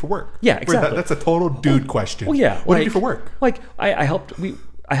 so what do you do for work? Yeah, exactly. That's a total dude question. Well, yeah. What do you do for work? Like, I helped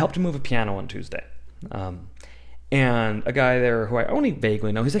move a piano on Tuesday. And a guy there who I only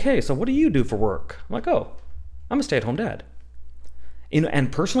vaguely know, he's like, hey, so what do you do for work? I'm like, oh, I'm a stay-at-home dad.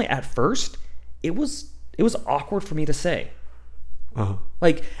 And personally, at first, it was awkward for me to say.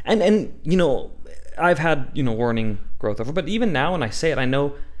 Like, and I've had, learning growth over, but even now when I say it, I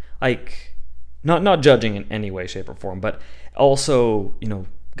know, like, not judging in any way, shape, or form, but also,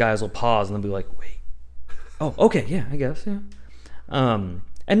 guys will pause and they'll be like, wait, oh, okay, yeah, I guess, yeah.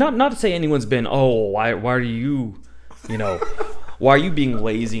 And not to say anyone's been, oh, why are you, why are you being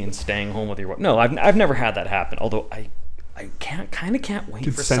lazy and staying home with your wife? No, I've never had that happen. Although I can't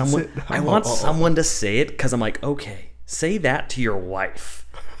wait for someone. I want someone to say it because I'm like, okay, say that to your wife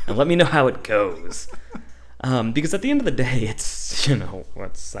and let me know how it goes. Because at the end of the day, it's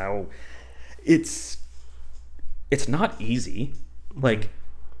it's not easy. Like,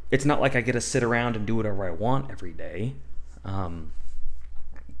 it's not like I get to sit around and do whatever I want every day.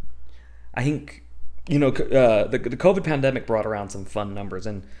 I think the COVID pandemic brought around some fun numbers,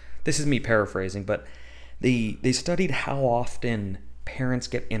 and this is me paraphrasing, but they studied how often parents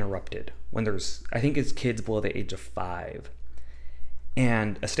get interrupted when there's, I think it's kids below the age of 5,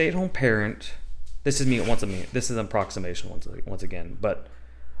 and a stay-at-home parent. This is an approximation once again, but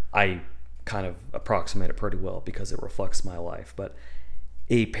I kind of approximate it pretty well because it reflects my life. But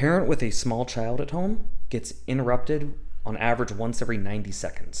a parent with a small child at home gets interrupted on average once every 90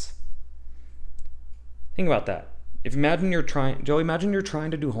 seconds. Think about that. Imagine you're trying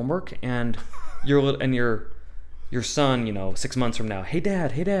to do homework and your son, 6 months from now, hey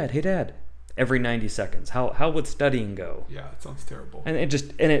dad, every 90 seconds. How would studying go? Yeah, it sounds terrible. And it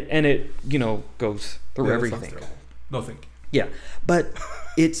goes through everything. Sounds terrible. No, thank you. Yeah, but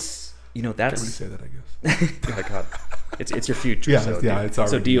it's that's. Can't really say that, I guess. Oh my God, it's your future. Yeah, it's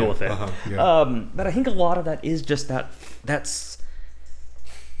already, so deal with it. Yeah. But I think a lot of that is just that. That's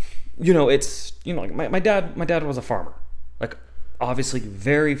it's like my dad was a farmer. Like, obviously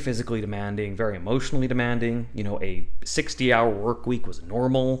very physically demanding, very emotionally demanding. A 60-hour work week was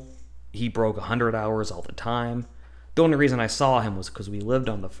normal. He broke 100 hours all the time. The only reason I saw him was because we lived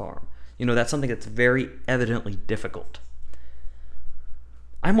on the farm. That's something that's very evidently difficult.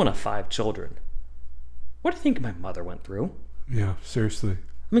 I'm one of 5 children. What do you think my mother went through? Yeah, seriously.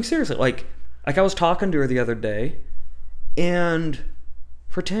 I mean, seriously, like I was talking to her the other day, and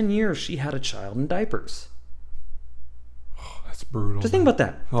for 10 years she had a child in diapers. Oh, that's brutal. Just think about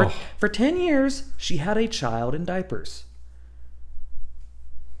that. For 10 years, she had a child in diapers.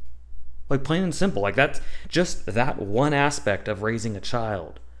 Like, plain and simple. Like, that's just that one aspect of raising a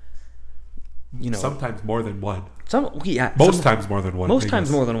child. Sometimes more than one. Most times more than one. Most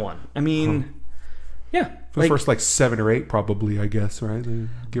times more than one. I mean, Yeah. For the first like 7 or 8, probably, I guess, right?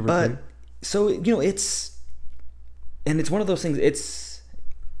 Give or take. So, it's one of those things. It's,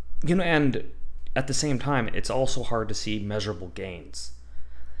 and at the same time, it's also hard to see measurable gains.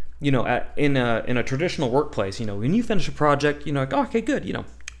 In a traditional workplace, when you finish a project, like, oh, okay, good,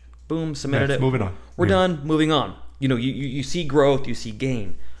 boom, submitted it. Moving on. We're done, moving on. You see growth, you see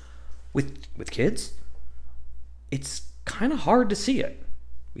gain. With kids, it's kind of hard to see it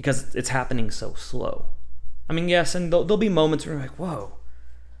because it's happening so slow. I mean, yes, and there'll be moments where you're like, whoa.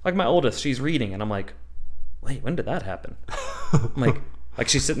 Like my oldest, she's reading, and I'm like, wait, when did that happen? I'm like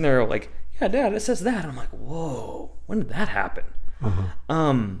she's sitting there like, yeah, Dad, it says that. And I'm like, whoa, when did that happen?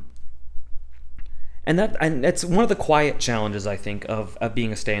 Uh-huh. And that's one of the quiet challenges, I think, of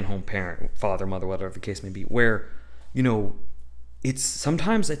being a stay-at-home parent, father, mother, whatever the case may be, where,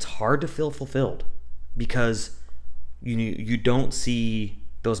 sometimes it's hard to feel fulfilled because you don't see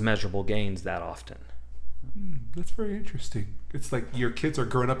those measurable gains that often. That's very interesting. It's like your kids are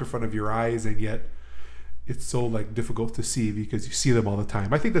growing up in front of your eyes, and yet it's so like difficult to see because you see them all the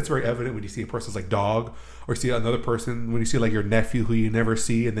time. I think that's very evident when you see a person's like dog, or see another person when you see like your nephew who you never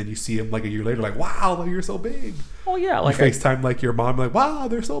see, and then you see him like a year later, like, wow, like, you're so big. Oh yeah, like you FaceTime like your mom, like, wow,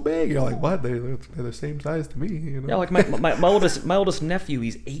 they're so big. You're like, what? They're the same size to me. Yeah, like my oldest nephew,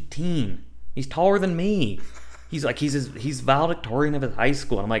 he's 18. He's taller than me. He's like he's valedictorian of his high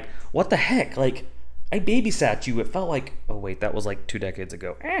school. And I'm like, what the heck? Like, I babysat you. It felt like, oh wait, that was like 2 decades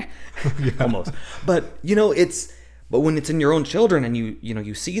ago. Almost. But but when it's in your own children and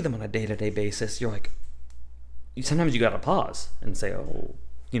you see them on a day-to-day basis, you're like, sometimes you got to pause and say, oh,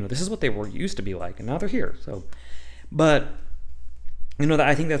 this is what they were used to be like, and now they're here. So, but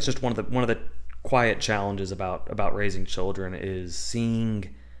I think that's just one of the quiet challenges about raising children is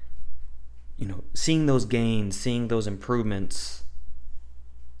seeing those gains, seeing those improvements,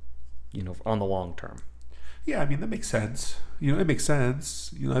 on the long term. Yeah, I mean, that makes sense. It makes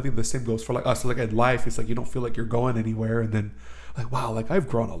sense. I think the same goes for like us. Like in life, it's like you don't feel like you're going anywhere, and then like, wow, like I've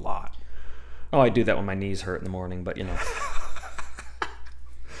grown a lot. Oh, I do that when my knees hurt in the morning, but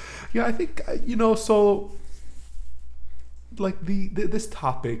Yeah, I think so. Like this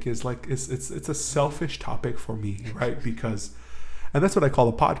topic is like it's a selfish topic for me, right? Because. And that's what I call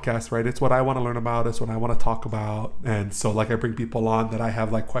a podcast, right? It's what I want to learn about. It's what I want to talk about. And so like I bring people on that I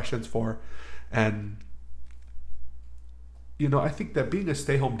have like questions for. And, I think that being a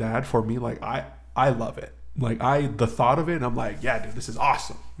stay-home dad for me, like I love it. Like the thought of it, I'm like, yeah, dude, this is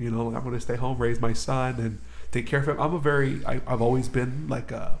awesome. I'm going to stay home, raise my son and take care of him. I've always been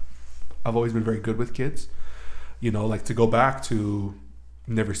very good with kids, like to go back to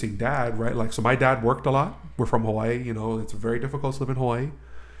never seeing Dad, right? Like, so my dad worked a lot. We're from Hawaii, it's very difficult to live in Hawaii.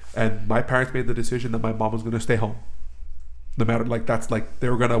 And my parents made the decision that my mom was going to stay home. No matter, like, that's like, they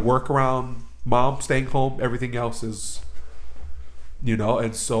were going to work around mom staying home. Everything else is,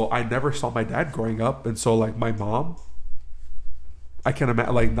 and so I never saw my dad growing up. And so like my mom, I can't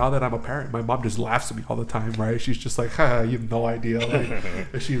imagine, like now that I'm a parent, my mom just laughs at me all the time, right? She's just like, you have no idea. Like,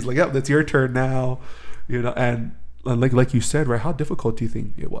 and she's like, yep, that's your turn now, and like you said, right? How difficult do you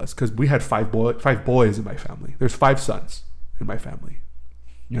think it was? Because we had 5 boys in my family. There's 5 sons in my family.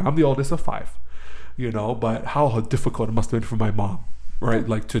 I'm the oldest of 5. But how difficult it must have been for my mom, right?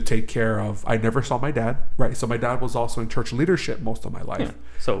 Like to take care of. I never saw my dad, right? So my dad was also in church leadership most of my life. Yeah.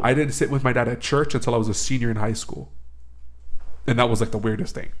 So I didn't sit with my dad at church until I was a senior in high school, and that was like the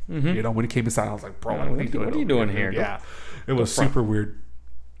weirdest thing. Mm-hmm. When he came inside, I was like, bro, what are you doing here? Yeah, it was super weird.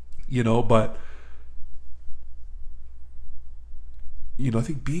 But. I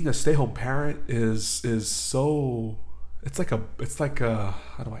think being a stay-home parent is so, it's like a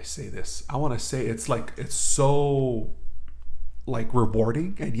how do I say this? I want to say it's so like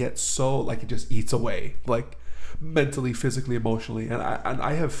rewarding, and yet so like it just eats away, like mentally, physically, emotionally. And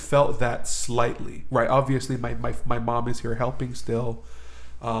I have felt that slightly, right? Obviously my mom is here helping still,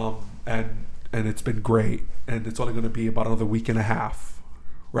 and it's been great, and it's only going to be about another week and a half.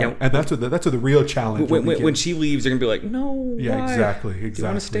 Right, yeah, and that's what the real challenge. When she leaves, you're gonna be like, no. Yeah, why? Exactly. Do you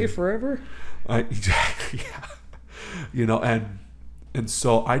want to stay forever? Exactly. Yeah. And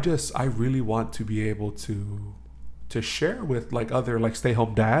so I really want to be able to share with like other like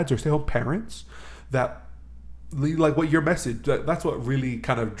stay-home dads or stay-home parents that like what your message. That's what really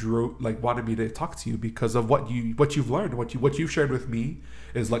kind of wanted me to talk to you, because of what you've learned, what you've shared with me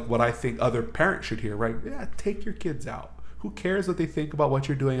is like what I think other parents should hear. Right? Yeah, take your kids out. Who cares what they think about what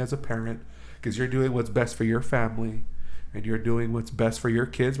you're doing as a parent? Because you're doing what's best for your family, and you're doing what's best for your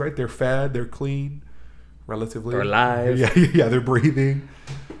kids, right? They're fed, they're clean, relatively. They're alive. Yeah, they're breathing.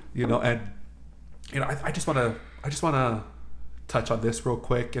 I just want to touch on this real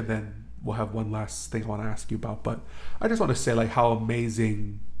quick, and then we'll have one last thing I want to ask you about. But I just want to say, like, how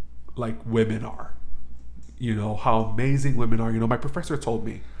amazing, like, women are. You know, how amazing women are. You know, my professor told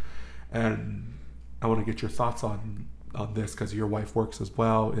me, and I want to get your thoughts on this because your wife works as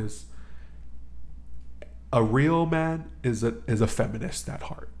well, is a real man is a feminist at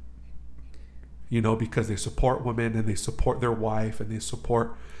heart. You know, because they support women and they support their wife and they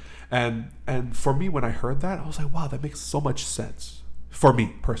support, and for me, when I heard that, I was like, wow, that makes so much sense for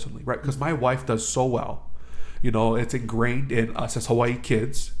me personally, right? Because my wife does so well. You know, it's ingrained in us as Hawaii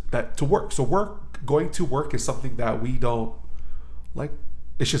kids that to work. So going to work is something that we don't like.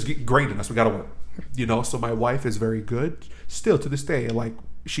 It's just ingrained in us. We got to work. You know, so my wife is very good still to this day. Like,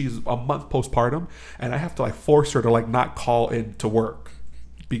 she's a month postpartum and I have to like force her to like not call in to work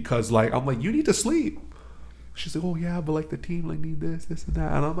because like, I'm like, you need to sleep. She's like, oh yeah, but like the team like need this and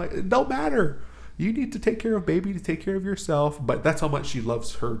that. And I'm like, it don't matter. You need to take care of baby, to take care of yourself. But that's how much she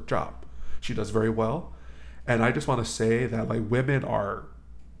loves her job. She does very well. And I just want to say that like women are,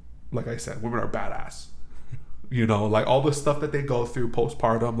 like I said, women are badass. You know, like all the stuff that they go through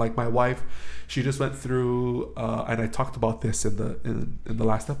postpartum. Like my wife, she just went through, and I talked about this in the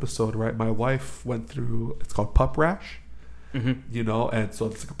last episode, right? My wife went through, it's called pup rash. Mm-hmm. You know, and so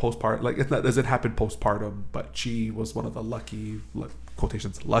it's like a postpartum. Like it doesn't happen postpartum, but she was one of the lucky, like,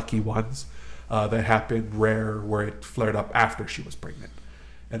 quotations, lucky ones that happened rare, where it flared up after she was pregnant,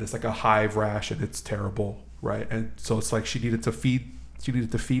 and it's like a hive rash, and it's terrible, right? And so it's like she needed to feed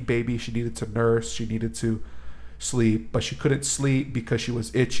baby, she needed to nurse, she needed to sleep, but she couldn't sleep because she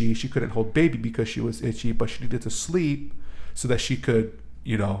was itchy. She couldn't hold baby because she was itchy, but she needed to sleep so that she could,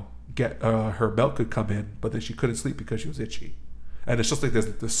 you know, get her milk could come in, but then she couldn't sleep because she was itchy. And it's just like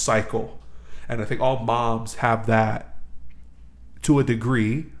this cycle. And I think all moms have that to a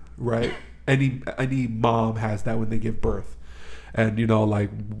degree, right? Any mom has that when they give birth. And, you know, like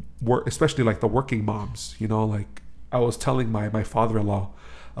work, especially like the working moms, you know, like I was telling my father-in-law,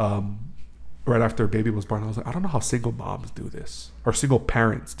 right after a baby was born, I was like, I don't know how single moms do this or single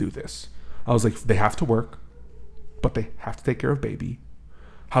parents do this. I was like, they have to work, but they have to take care of baby.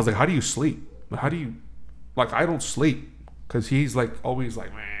 I was like, how do you sleep? How do you, like, I don't sleep because he's like always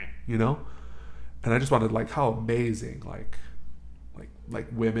like, meh, you know? And I just wanted, like, how amazing like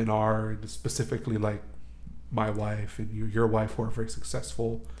women are, and specifically like my wife and your wife, who are very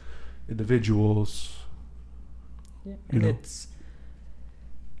successful individuals. Yeah, and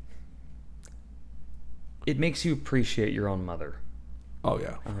it makes you appreciate your own mother. Oh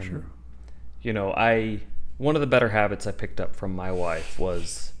yeah, for sure. You know, one of the better habits I picked up from my wife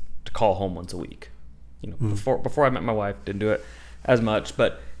was to call home once a week. You know, before I met my wife, didn't do it as much,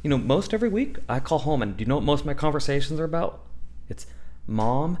 but you know, most every week I call home, and do you know what most of my conversations are about? It's,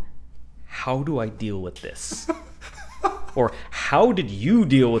 Mom, how do I deal with this? Or how did you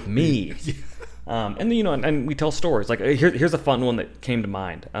deal with me? And you know, and we tell stories. Like here's a fun one that came to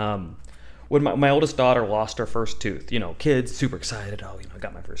mind. When my oldest daughter lost her first tooth, you know, kids super excited. Oh, you know, I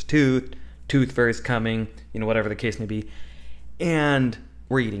got my first tooth fairy's coming, you know, whatever the case may be. And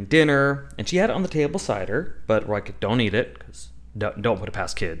we're eating dinner, and she had it on the table beside her, but we're like, don't eat it, because don't put it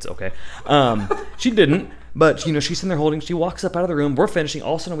past kids, okay? She didn't, but, you know, she's sitting there holding, she walks up out of the room, we're finishing,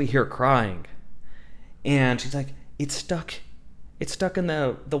 all of a sudden we hear her crying. And she's like, it's stuck in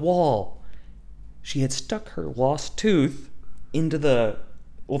the wall. She had stuck her lost tooth into the,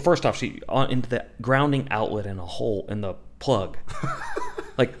 well, first off, into the grounding outlet in a hole in the plug.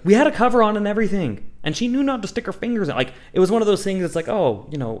 Like, we had a cover on and everything, and she knew not to stick her fingers in. Like, it was one of those things that's like, oh,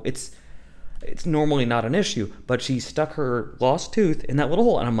 you know, it's normally not an issue, but she stuck her lost tooth in that little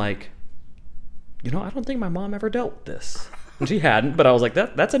hole, and I'm like, you know, I don't think my mom ever dealt with this. And she hadn't, but I was like,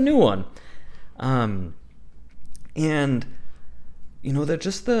 that's a new one. And, you know, that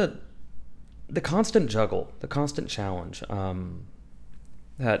just the constant juggle, the constant challenge,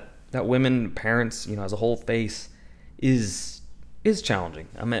 that women, parents, you know, as a whole face is challenging.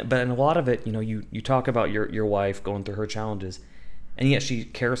 I mean, but in a lot of it, you know, you talk about your wife going through her challenges, and yet she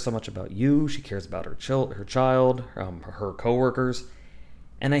cares so much about you. She cares about her child, her coworkers,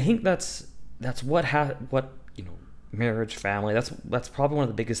 and I think that's what you know, marriage, family. That's probably one of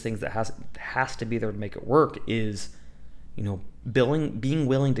the biggest things that has to be there to make it work. Is, you know, being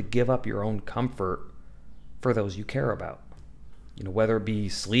willing to give up your own comfort for those you care about. You know, whether it be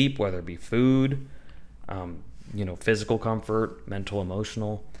sleep, whether it be food. You know, physical comfort, mental,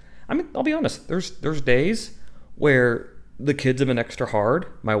 emotional. I mean, I'll be honest, there's days where the kids have been extra hard.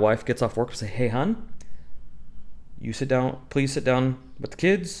 My wife gets off work and say, hey, hon, please sit down with the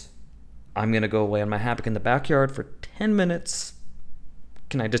kids. I'm going to go lay on my hammock in the backyard for 10 minutes.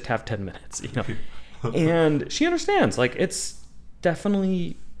 Can I just have 10 minutes? You know, and she understands. Like, it's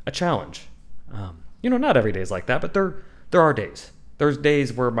definitely a challenge. Not every day is like that, but there are days. There's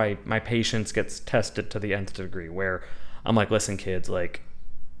days where my patience gets tested to the nth degree, where I'm like, listen, kids, like,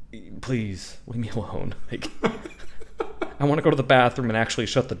 please leave me alone. Like, I want to go to the bathroom and actually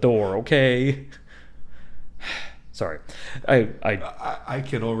shut the door, okay? Sorry. I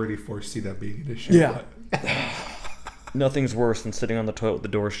can already foresee that being an issue. Yeah. Nothing's worse than sitting on the toilet with the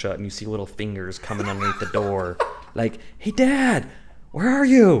door shut and you see little fingers coming underneath the door. Like, hey, Dad, where are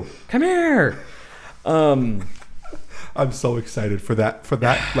you? Come here. I'm so excited for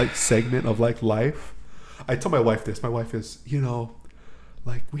that like segment of like life. I told my wife this. My wife is,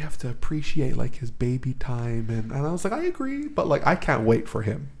 like, we have to appreciate like his baby time, and I was like, I agree, but like I can't wait for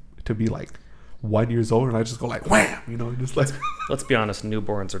him to be like 1 year old and I just go like wham, just like. Let's be honest,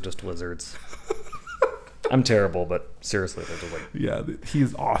 newborns are just wizards. I'm terrible, but seriously, they're just like, yeah,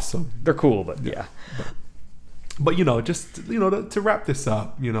 he's awesome. They're cool, but yeah. But just to wrap this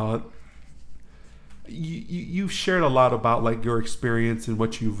up, you've shared a lot about like your experience and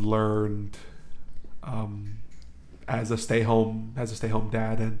what you've learned as a stay home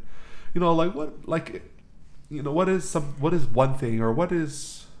dad, and what is one thing, or what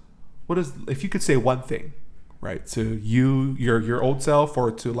is if you could say one thing, right, to your old self,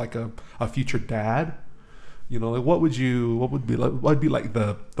 or to like a future dad, like what would be like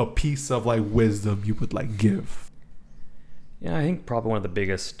the piece of like wisdom you would like give? Yeah, I think probably one of the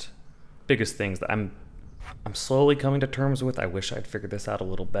biggest things that I'm slowly coming to terms with. I wish I'd figured this out a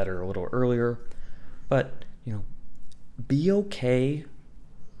little better, a little earlier. But, be okay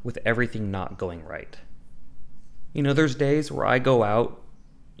with everything not going right. There's days where I go out,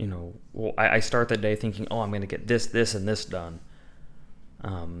 I start the day thinking, oh, I'm going to get this, and this done.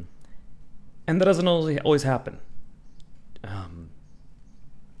 And that doesn't always happen.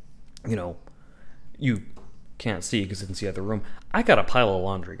 You can't see because it's in the other room. I got a pile of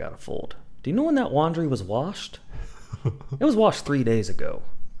laundry got to fold. Do you know when that laundry was washed? It was washed 3 days ago.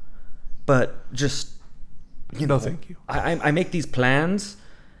 But just, no, thank you. I make these plans,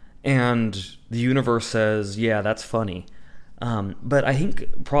 and the universe says, yeah, that's funny. But I think,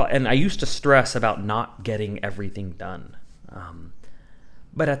 and I used to stress about not getting everything done.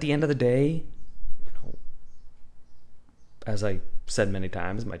 But at the end of the day, as I said many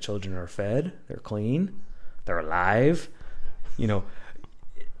times, my children are fed, they're clean, they're alive,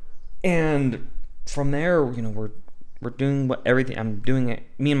 and from there, we're doing everything. I'm doing it.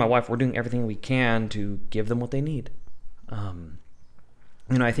 Me and my wife, we're doing everything we can to give them what they need.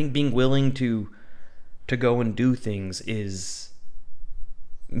 I think being willing to go and do things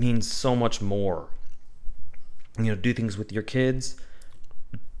means so much more. Do things with your kids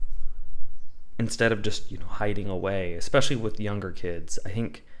instead of just hiding away, especially with younger kids. I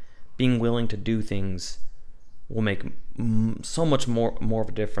think being willing to do things will make so much more of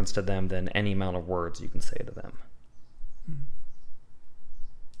a difference to them than any amount of words you can say to them.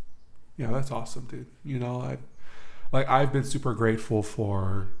 Yeah, that's awesome, dude. I've been super grateful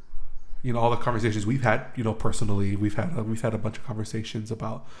for all the conversations we've had. Personally, we've had a bunch of conversations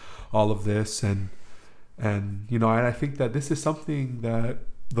about all of this, and I think that this is something that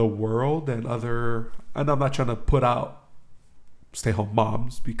the world and I'm not trying to put out stay-home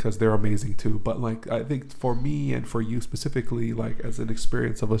moms, because they're amazing too, but like I think for me and for you specifically, like as an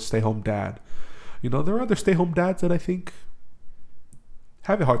experience of a stay-home dad, there are other stay-home dads that I think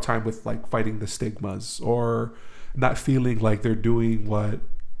have a hard time with like fighting the stigmas, or not feeling like they're doing what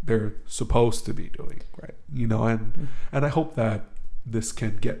they're supposed to be doing, right? And I hope that this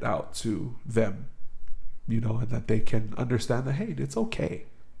can get out to them, and that they can understand that, hey, it's okay,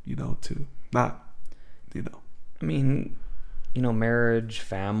 to not, I mean, marriage,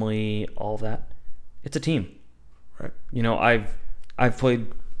 family, all that, it's a team, right? I've played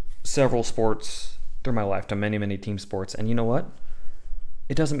several sports through my lifetime, many team sports, and you know what?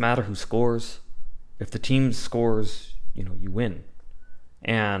 It doesn't matter who scores. If the team scores, you win.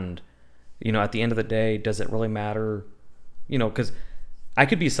 And at the end of the day, does it really matter? Because I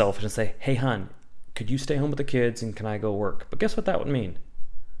could be selfish and say, hey, hon, could you stay home with the kids and can I go work? But guess what that would mean?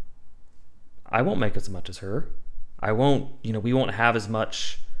 I won't make as much as her. I won't, we won't have as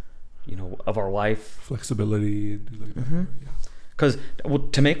much, of our life. Flexibility and things like that. Mm-hmm. Yeah. Because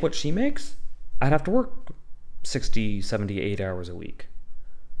to make what she makes, I'd have to work 60, 70, 80 hours a week.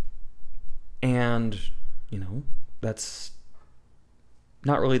 And, that's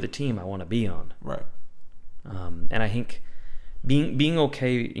not really the team I want to be on. Right. And I think being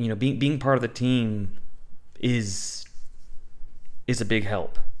okay, being part of the team is a big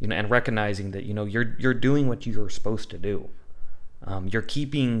help, and recognizing that, you're doing what you're supposed to do. You're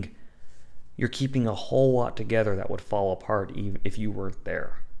keeping a whole lot together that would fall apart even if you weren't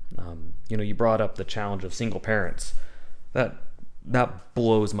there. You brought up the challenge of single parents. That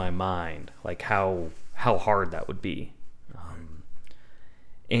blows my mind, like how hard that would be.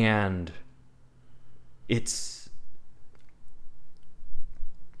 And it's,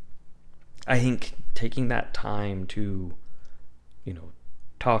 I think taking that time to,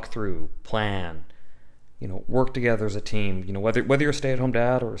 talk through, plan, work together as a team, whether you're a stay-at-home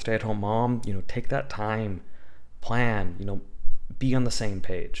dad or a stay-at-home mom, take that time, plan, be on the same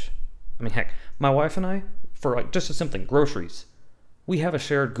page. I mean, heck, my wife and I, for like just a simple thing, groceries, we have a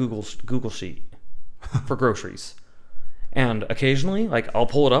shared Google sheet for groceries. And occasionally, like, I'll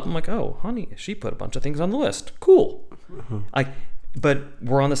pull it up. I'm like, oh, honey, she put a bunch of things on the list. Cool. But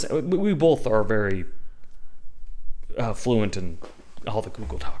we're on this. We both are very fluent in all the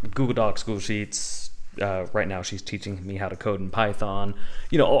Google Docs, Google Sheets. Right now, she's teaching me how to code in Python.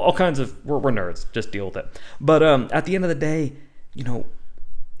 All kinds of. We're nerds. Just deal with it. But at the end of the day,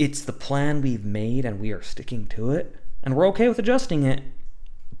 it's the plan we've made, and we are sticking to it, and we're okay with adjusting it.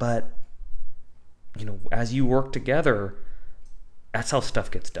 But as you work together, that's how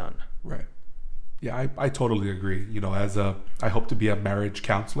stuff gets done. Right. Yeah, I totally agree. I hope to be a marriage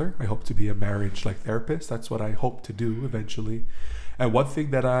counselor. I hope to be a marriage therapist. That's what I hope to do eventually. And one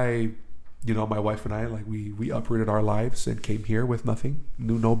thing that my wife and I, we uprooted our lives and came here with nothing,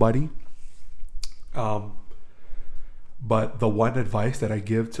 knew nobody. But the one advice that I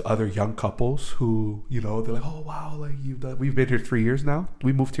give to other young couples who, they're like, oh, wow, we've been here 3 years now.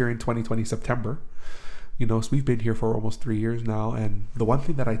 We moved here in 2020 September. So we've been here for almost 3 years now. And the one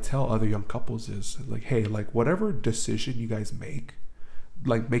thing that I tell other young couples is hey, whatever decision you guys make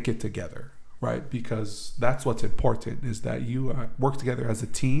it together, right? Because that's what's important, is that you work together as a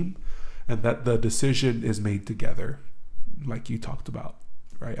team and that the decision is made together, like you talked about.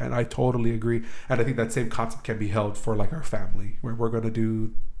 Right. And I totally agree. And I think that same concept can be held for our family, where we're going to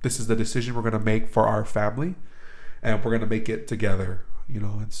do, this is the decision we're going to make for our family, and we're going to make it together,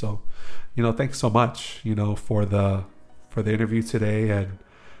 and so, thanks so much, for the interview today. And,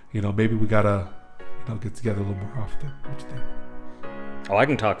 maybe we got to, get together a little more often. What you think? Oh, I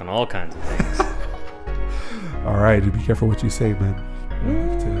can talk on all kinds of things. All right. Be careful what you say, man. You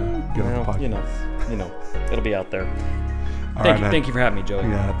have to get on the podcast. It'll be out there. Thank you for having me, Joey.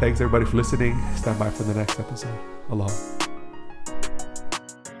 Yeah, thanks everybody for listening. Stand by for the next episode. Aloha.